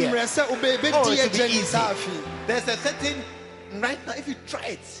year. Oh, it will be easy. There's a certain, right now, if you try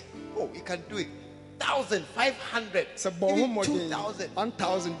it, you can do it. 1,500, even 2,000,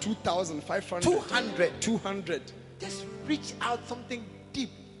 1,000, 2,000, 500, 200. Just reach out something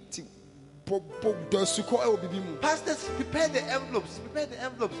deep. Pastors, prepare the envelopes.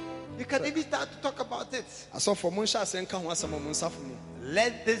 You can even start to talk about it.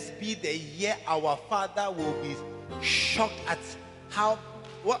 Let this be the year our Father will be shocked at how.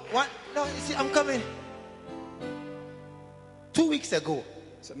 What? No, you see, I'm coming. 2 weeks ago,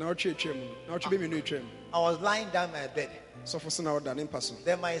 I was lying down in my bed.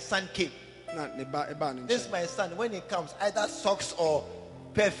 Then my son came. This my son. When he comes, either socks or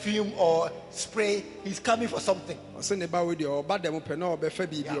perfume or spray, he's coming for something. When he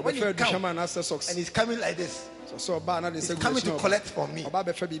comes, and he's coming like this. He's coming to collect from me.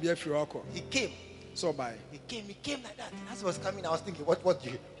 He came. He came like that. As he was coming, I was thinking, what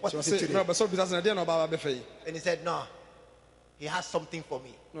is it today? And he said, no, he has something for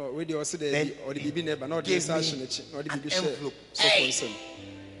me. Then he gave me an envelope. Hey!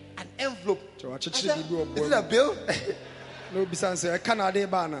 An envelope. I said, is it a bill?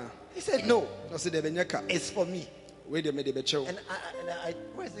 He said, no, it's for me. And I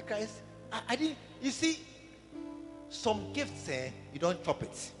where's the Christ? I didn't. You see, some gifts, you don't chop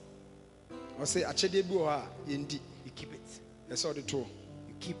it. You keep it.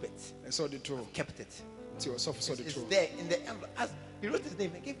 You keep it. I've kept it. It's there in the envelope. He wrote his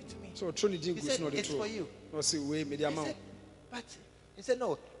name and gave it to me. He said, it's for you. I said, but he said,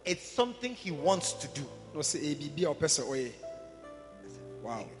 no, it's something he wants to do.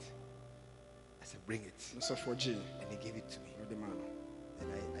 Wow. I said, bring it. And he gave it to me. And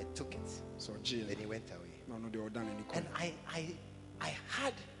I took it. Then he went away. And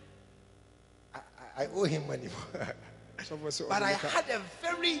I owe him money. But I had a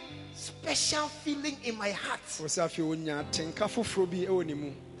very special feeling in my heart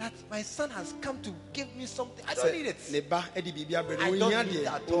that my son has come to give me something. I don't need it. I don't need it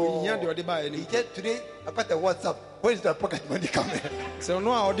at all. He said, today I got the WhatsApp. Where is the pocket money coming? So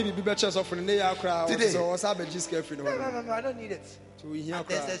no, today. No, I don't need it. And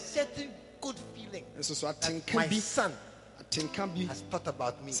there's a certain good feeling that my son has thought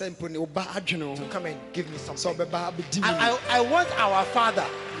about me to come and give me something. I want our father.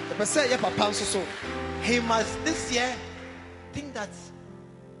 He must this year think that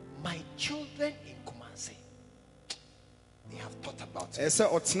my children in Kumasi, they have thought about me.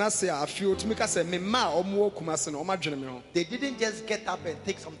 They didn't just get up and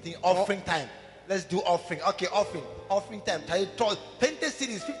take something offering time. Let's do offering. Okay, offering time. 20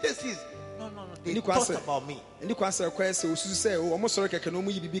 cities, 50 cities. No. They thought about me. And they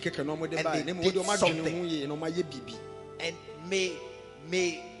did something. And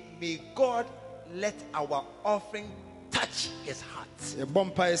may God let our offering touch his heart.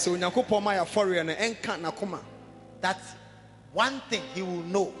 That's one thing he will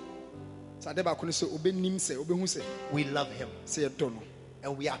know. We love him.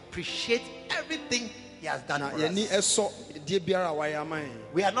 And we appreciate everything he has done for us.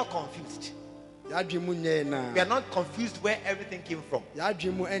 We are not confused. We are not confused where everything came from.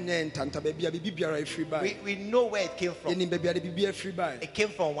 We know where it came from. It came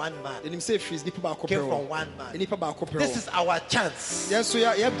from one man. It came from one man. This is our chance to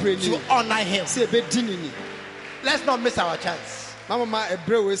honor him. Let's not miss our chance.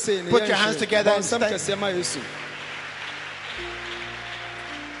 Put your hands together and stand.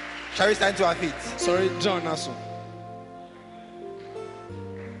 Shall we stand to our feet? Sorry, John Nassau.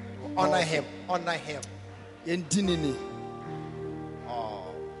 Honor him. Honor him.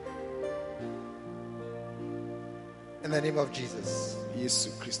 Oh. In the name of Jesus.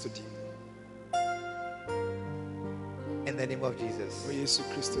 In the name of Jesus. In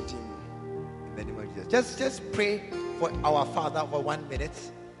the name of Jesus. Just pray for our Father for 1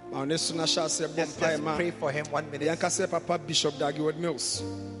 minute. Just pray for him 1 minute. Bishop Dagwood Mills.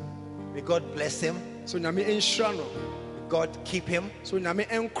 May God bless him. May God keep him.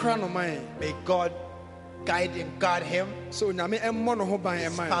 May God guide him, guard him. His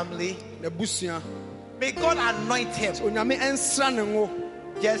family. May God anoint him.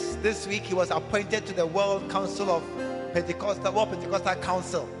 Just this week he was appointed to the World Council of Pentecostal, World Pentecostal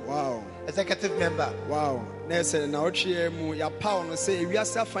Council. Wow. Executive member. Wow.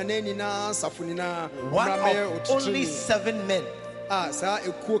 One of only 7 men. It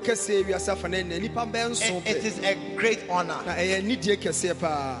is a great honor.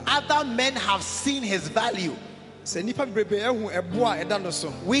 Other men have seen his value.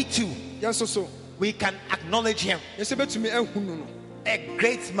 We too, we can acknowledge him. A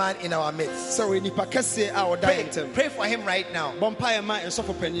great man in our midst. Pray for him right now.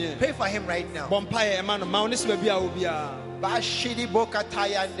 Pray for him right now. Bashidi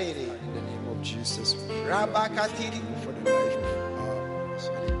Bokataya Ndere. In the name of Jesus. Rabakatiri. For the life of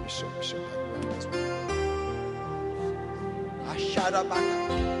Bishop.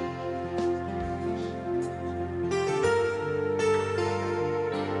 Ashadabaka.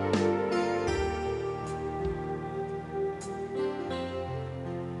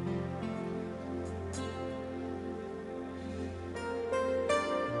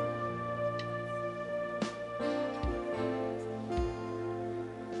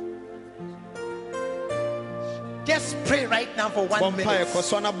 Just pray right now for 1 minute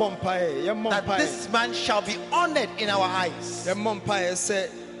that this man shall be honored in our eyes,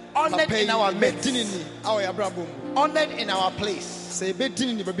 honored in our midst, honored in our place. In the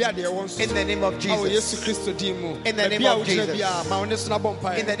name of Jesus. In the name of Jesus.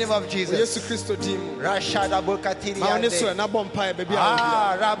 In the name of Jesus. Rashada Bukatiri.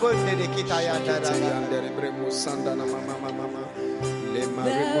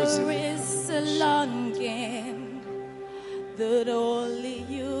 There is a longing that only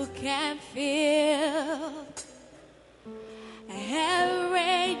you can feel, a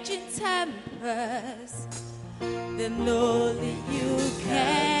raging tempest that only you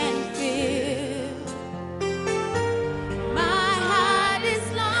can feel. My heart is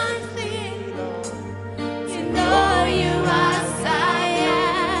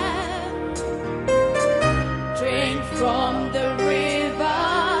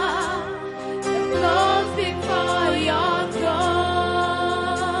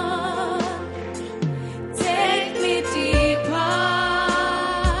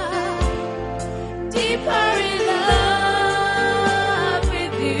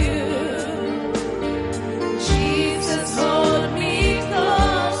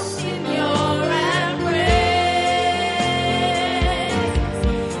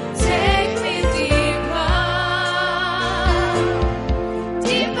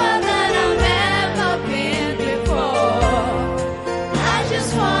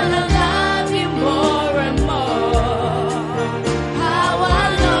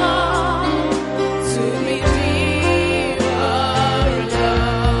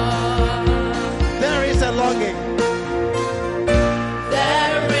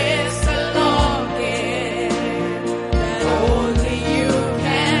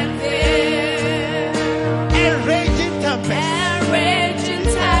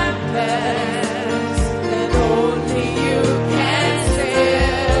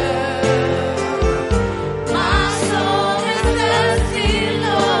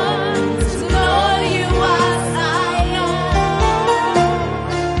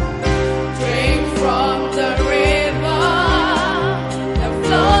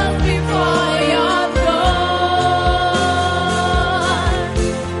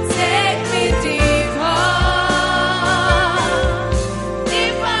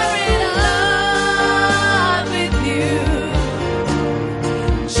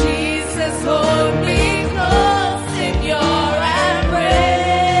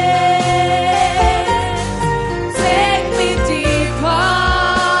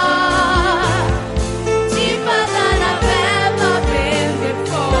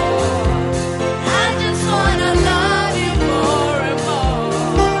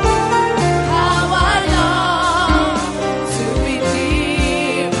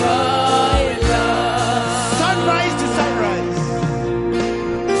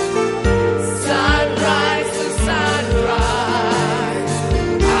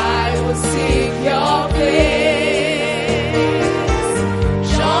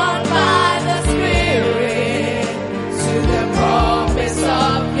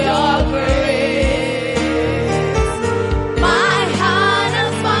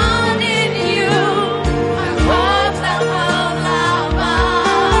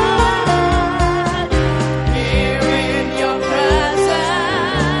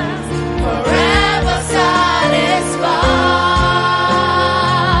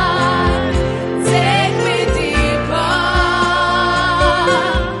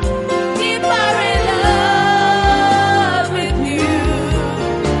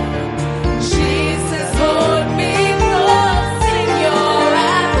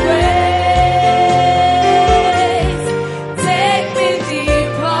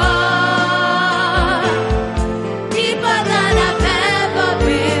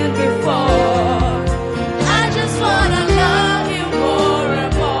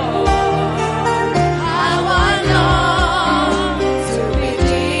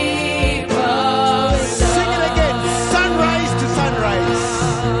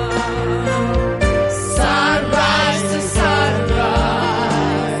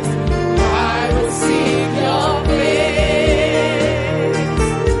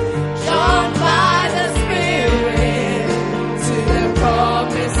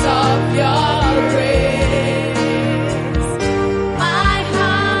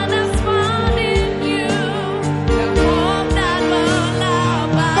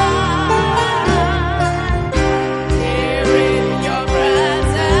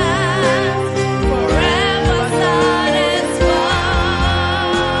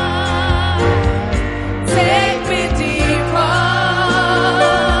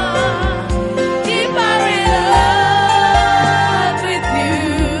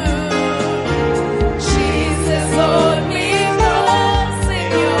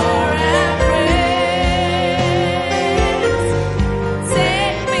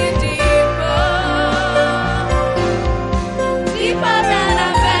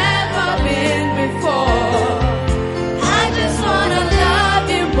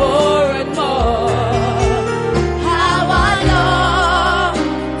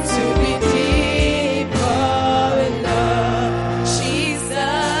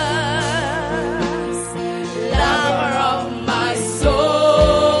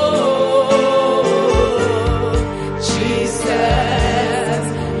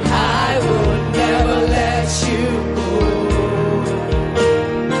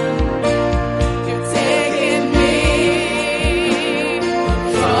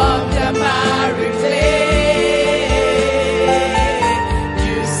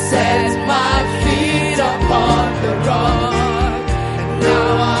set my feet upon the rock, and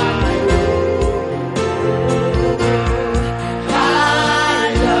now I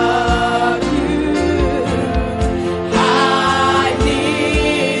love you. I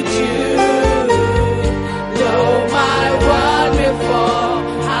need you. Though my world may fall,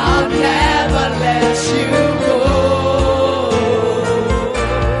 I'll never let you go.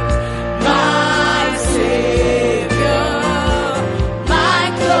 My Savior, my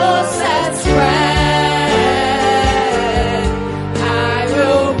closest friend, I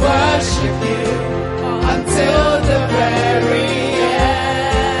will worship you until the very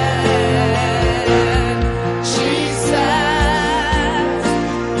end. Jesus,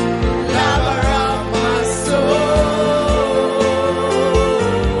 lover of my soul.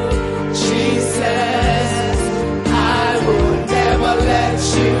 Jesus, I will never let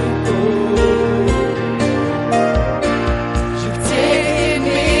you go. You've taken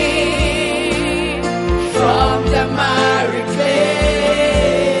me from the miry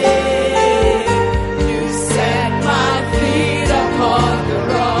clay. You set my feet upon the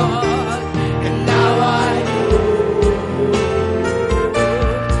rock, and now I know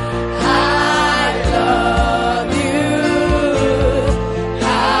I love you. I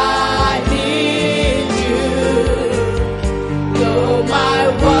need you. Though my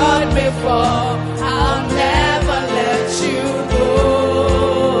world may fall, I'll never let you go.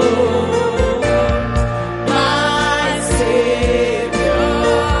 My Savior,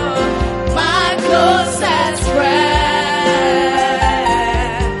 my closest friend,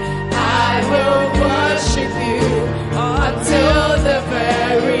 I will worship you until the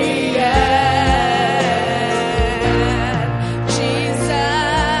very end. Jesus,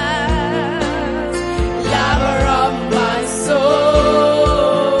 lover of my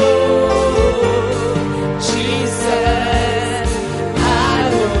soul. Jesus, I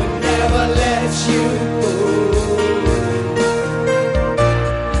will never let you go.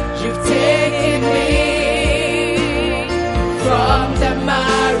 You've taken me from the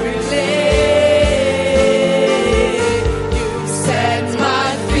miry clay. You set my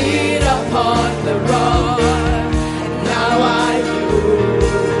feet upon the rock, and now I know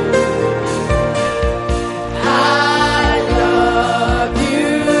I love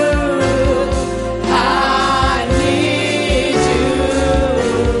you. I need you.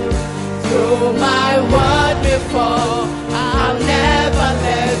 Though my world may fall, I'll never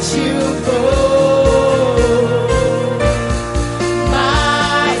let you go.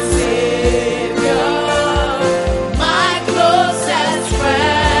 My Savior, my closest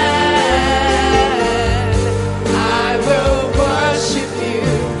friend, I will worship you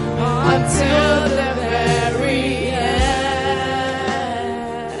until the very end.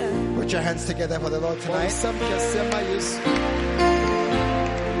 Put your hands together for the Lord tonight. Ɔnsɛm kɛseɛ ma Yesu.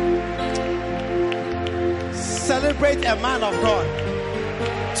 Celebrate a man of God.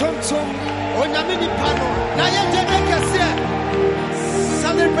 Tontom onyame nipa no na yɛgye ne kɛseɛ.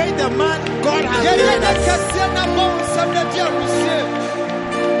 Celebrate the man God has Yɛgye given ne us. kɛseɛ na bɔ nsɛm na di ahurusie.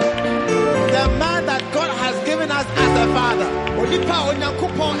 The man that God has given us as a father. Onipa a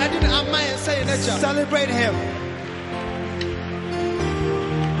Onyankopɔn ɛde no ama yɛn sɛ yɛn agya. Celebrate him.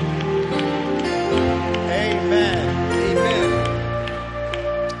 Amen. Amen.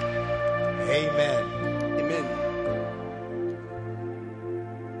 Amen. Amen.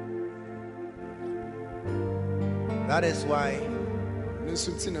 That is why Ne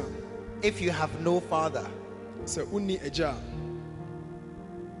nso nti na if you have no father, sɛ wonni agya a,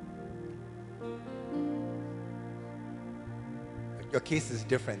 your case is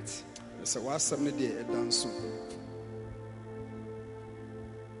different. sɛ w'asɛm no deɛ ɛda nso.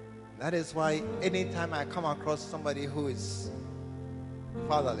 That is why anytime I come across somebody who is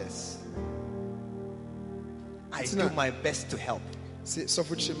fatherless, I do my best to help. Sɛ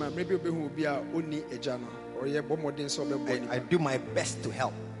sɔfo kyerɛ mu a mmerɛ bi wobɛhu obi a ɔnni agya no, ɔyɛ bɔ mmɔden sɛ ɔbɛboa I nipa. do my best to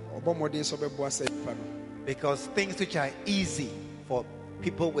help Ɔbɔ mmɔden sɛ ɔbɛboa sɛ nipa no. because things which are easy for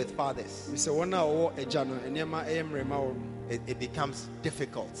people with fathers, Sɛ wɔn a wɔwɔ agya no, nneɛma ɛyɛ mmerɛma wɔ no. it becomes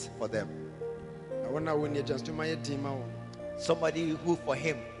difficult for them. Na wɔn a wɔnni agya nso dwuma yɛ den ma wɔn. Somebody who for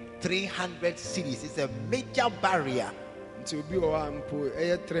him 300 cities is a major barrier. Nti obi wɔ hɔ a mpo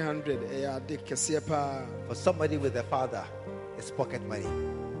ɛyɛ 300 ɛyɛ ade kɛseɛ paa. For somebody with a father, it's pocket money.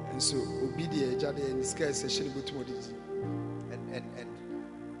 Nso obi deɛ agya deɛ ne sika ɛsɛ hyɛ ne bɔtɔm ɔde di. And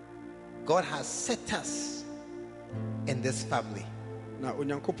God has set us in this family. Na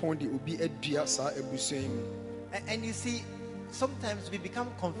Onyankopɔn de obi adua saa abusua yi mu. And you see, sometimes we become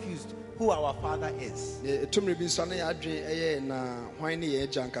confused who our father is. Etumre bi nso na yɛadwen ɛyɛ na hwan ne yɛ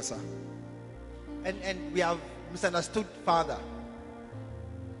agya nkasa. And we have misunderstood father.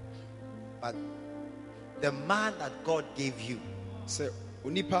 But the man that God gave you sɛ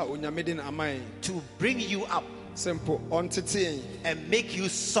onipa onyame de no ama yɛn to bring you up sɛ mpo ɔntete yɛn and make you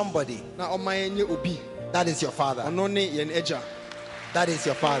somebody, na ɔma yɛn nyɛ obi that is your father. ɔno ne yɛn agya That is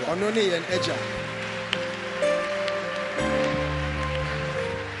your father. ɔno ne yɛn agya.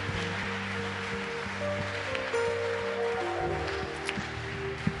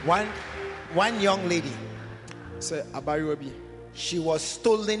 One young lady, sɛ abayewa bi she was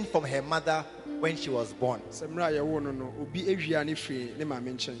stolen from her mother when she was born. sɛ mmerɛ a yɛwo no no obi awia ne firi ne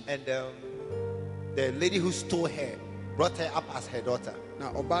maame nkyɛn And the lady who stole her brought her up as her daughter.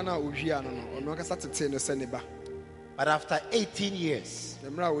 na ɔbaa no a owia no no ɔno ankasa tetee no sɛ ne ba. But after 18 years, na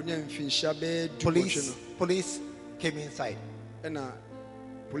mmerɛ a ɔnya mfinhyia bɛyɛ du no police came inside ɛna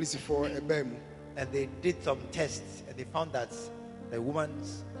polisifoɔ ɛbaa mu and they did some tests and they found that the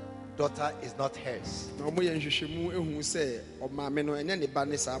woman's daughter is not hers. na ɔmoyɛ nhwehwɛmu ehu sɛ ɔmaame no ɛnyɛ ne ba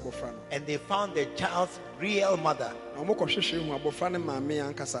ne saa abɔfra no And they found the child's real mother. na ɔmokɔhwehwɛ hu abɔfra ne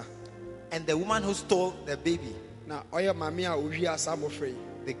maame ankasa And the woman who stole the baby, na ɔyɛ maame a owia saa abɔfra yi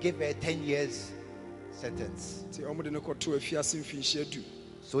they gave her 10 years sentence. nti ɔmode no kɔtoo afiase mfinhyia du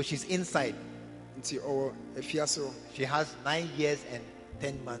So she's inside. nti ɔwɔ afiase hɔ She has 9 years and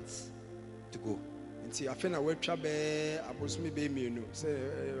 10 months to go. nti afei na watwa bɛɛ abosome bɛɛ mmienu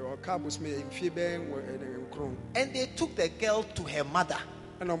sɛ ɔka abosome mfie bɛɛ nkron And they took the girl to her mother.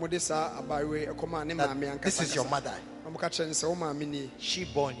 ɛna ɔmode saa abayewa yi ɛkɔmaa ne That maame this is your ankasa mother. na ɔmoka kyerɛ no sɛ wo maame nie She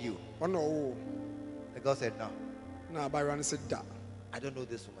born you. ɔna ɔwoo The girl said, no, na abayewa no sɛ da I don't know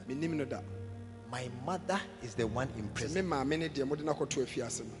this woman. menim no da My mother is the one in me prison. maame ne deɛ mode no akɔto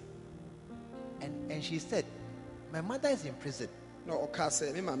afiase no And she said, my mother is in prison. na ɔkaa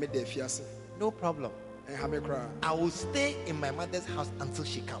sɛ me maame da afiase No problem. ɛha me koraa I will stay in my mother's house until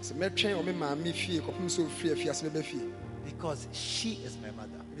she comes. sɛ mɛtwɛn ɔme maame fie kɔpem sɛ ɔfiri afiase no bɛfie Because she is my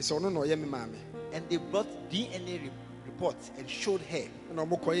mother. ɛfiri sɛ ɔno na ɔyɛ me maame And they brought DNA reports and showed her, ɛna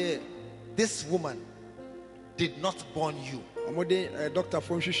ɔmokɔyɛ this woman did not born you. ɔmode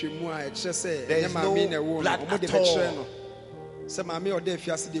dɔktafoɔ nhwehwɛ mu a ɛkyerɛ sɛ There ɛnyɛ is maame na no ɛwo no blood ɔmode at bɛkyerɛ all. no sɛ maame a ɔda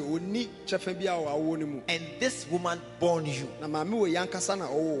afiase deɛ ɔnni kyɛfa bi a ɔawo no mu And this woman born you. na maame wɔ yɛ ankasa na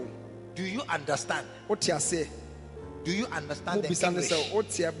ɔwoo Do you understand? wote aseɛ Do you understand the mobisa no English? sɛ wote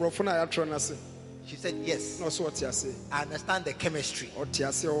aborɔfo no a yɛatorɔ no ase She said, yes. na ɔsɛ ɔte aseɛ I understand the chemistry. ɔte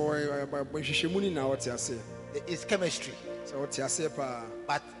aseɛ nhwehwɛmu ni na ɔte aseɛ It's chemistry. sɛ ɔte aseɛ paa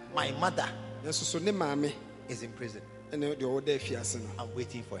But my mother nanso so ne maame is in prison. ɛne deɛ ɔwɔda afiase no I'm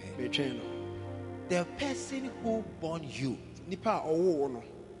waiting for her. metwɛn no The person who born you nipa a ɔwoo wo no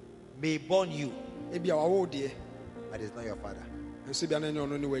may born you, ebi a wawoo deɛ but it's not your father. nso bia ne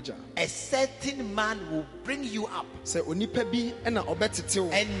ɔno ne wagya A certain man will bring you up sɛ onipa bi ɛna ɔbɛtete wo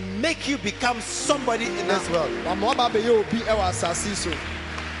and make you become somebody in this world. wama ɔba abɛyɛ obi ɛwɔ asase yi so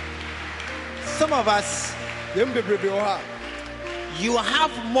Some of us, yɛm bebrebe wɔ ha you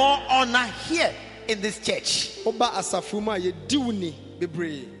have more honor here in this church woba asafo mu a yɛdi wo ni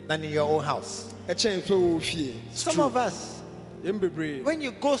bebree than in your own house. ɛkyɛn fɛ wɔ fie It's Some true. of us, yɛm bebree when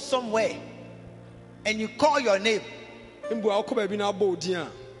you go somewhere and you call your name, mbu a wokɔ baabi na abɔ wo din a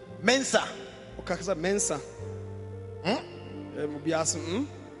Mensa, woka sɛ mensa obi ase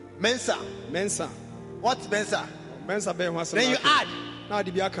Mensa, mensa what's Mensa? mensa bɛyɛ ho asɛm Then you na aka. add na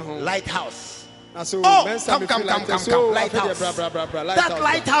ade bi aka ho lighthouse. na so Oh, mensa come, me come, feel come, like come, so come, afei deɛ lighthouse. bra, bra, bra, That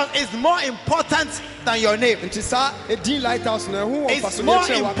lighthouse is more important than your name. nti saa ɛdin lighthouse no ɛho wɔ It's mfasoɔ more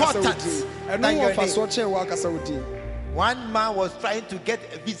kyɛn wɔ akasa wo important din ɛno than wɔ your mfasoɔ kyɛn wɔ akasa wo din One man was trying to get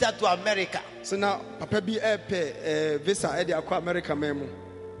a visa to America. so na papa bi ɛpɛ visa ɛde akɔ America man mu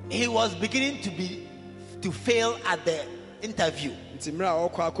He was beginning to fail at the interview nti mmerɛ a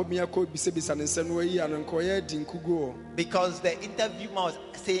ɔkɔ akɔmia kɔ bisabisa ne nsɛm no wayi ano nkɔyɛ di nkugo because the interview man was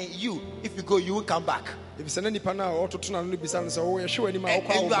saying, if you go, you will come back. ɛfisɛ na nipa no a ɔtoto no no bisa no sɛ wɔyɛhwɛ w'anim a And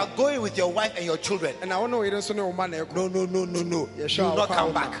wokɔ you are going with your wife and your children. ɛna wo ne wo yere nso ne wo ma na ɛkɔ No. You will yɛhwɛ not a come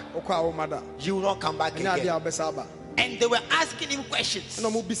wokɔ back. a wo ma da You will not come back ɛne adeɛ again. a wobɛsa aba And they were asking him questions. ɛna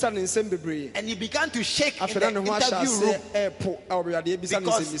ɔmobisa ne nsɛm bebree And he began to shake in afei the na ne ho ahyɛ interview room aseɛ ɛɛpo a wɔbɛyɛ adeɛ bisa ne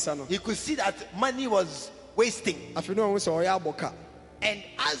nsɛm bisa because no he could see that money was wasting. afei na ɔhu sɛ ɔyɛ abɔka And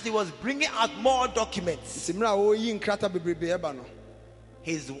as he was bringing out more documents, nti mmerɛ a wɔyi nkrata bebrebe ɛba no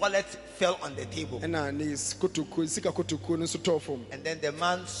his wallet fell on the table. ɛna ne sika kotokuo no nso tɔɔ fam And then the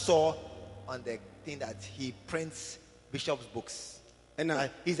man saw on the thing that he prints bishop's books. ɛna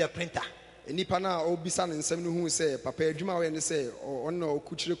He's a printer. nipa no a ɔbisa ne nsɛm no hu sɛ papa adwuma a ɔyɛ ne sɛ ɔno na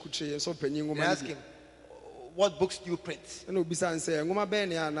ɔkukyire sɛ ɔpanyin They nwoma asked no him, what books do you print? bi ɛna ɔbisa ne sɛ nwoma bɛɛ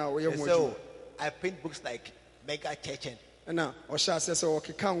ne a na ɔyɛ He ho said, adwuma I print books like Mega Church. ɛna ɔhyɛ aseɛ sɛ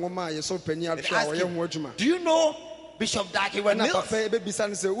ɔkeka nwoma a yɛsɛ ɔpanyin They ahwɛ a asked ɔyɛ him, ho adwuma do you know Bishop Darkwood na Mills? papa ebebisa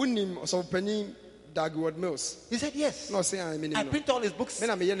no sɛ wonim ɔsɔfopanyin Darkwood Mills. He said, yes. Na ɔsɛ a I print all his books. me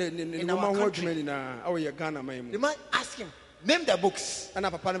na meyɛ ne in nwoma our ho country. adwuma nyinaa awɔ Ghana man The mu. man asked him, name the books. Ɛna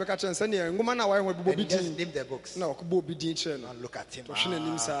papa no bɛka kyerɛ no sɛnea nwoma no a wayɛ ho bobɔ And bi he just din named the books. na ɔkɔbɔ obi din kyerɛ no. And look at him. Ɔhwe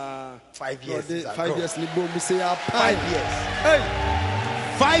n'anim saa. 5 Na years. ɔde ago. 5 years ne bɔ mu sɛ yɛ 5 apae. years.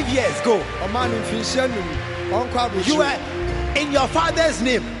 Hey, 5 years. Go. ɔmaa no mfinhyia num ɔnkɔ abɔhyire. You were in your father's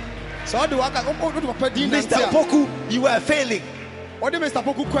name. sɛ ɔde waka ɔde papa din Mr. nante a Poku, you were failing. ɔde Mr.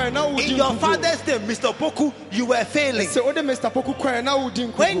 Poku kɔɛ na wo In din your kukuo. father's name, Mr. Poku, you were failing. sɛ ɔde Mr. Poku kɔɛ na wo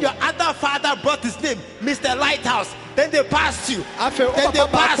din When kukuo. your other father brought his name, Mr. Lighthouse, then they passed you. afei Then they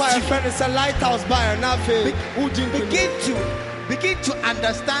ɔpapa baako a passed you. yɛfrɛ no sɛ Lighthouse baeɛ na afei wo din kukuo. Begin to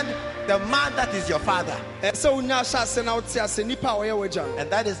understand the man that is your father. sɛ wonya ahyɛ ase na wote ase nipa a ɔyɛ w'agya no.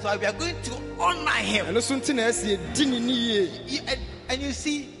 And that is why we are going to honor him. ɛno so nti na ɛsi yɛdi ne ni yie. And you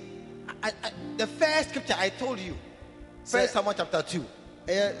see, the first scripture I told you, First Samuel chapter 2,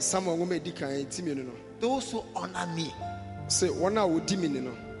 ɛyɛ Samuel nwoma edi kan ti mmienu no. those who honor me, sɛ wɔn a wodi mi ni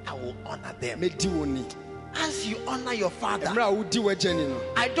no I will honor them. medi wɔn ni. As you honor your father, mmerɛ a wodi w'agya ni no.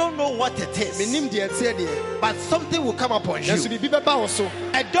 I don't know what it is, menim deɛ ɛteɛ deɛ. but something will come upon nanso you. biribi bɛba wo so.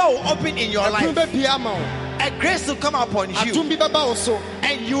 A door will open in your ɛpono life. bɛbie ama wo. A grace will come upon atom you, bi bɛba wo so.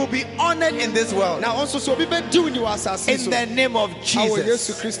 and you will be honored in this world. na ɔnso so obi bɛdi wo ni wɔ asase In so. the name of awɔ Yesu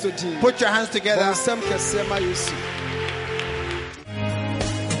Jesus. Kristo din. Put your hands bɔ together. nsɛm kɛseɛ ma Yesu.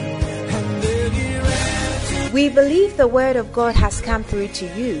 We believe the word of God has come through to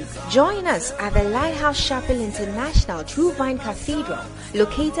you. Join us at the Lighthouse Chapel International True Vine Cathedral,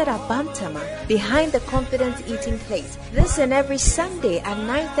 located at Bantama, behind the Confidence Eating Place. This and every Sunday at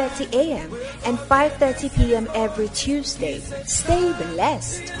 9:30 a.m. and 5:30 p.m. every Tuesday. Stay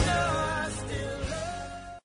blessed.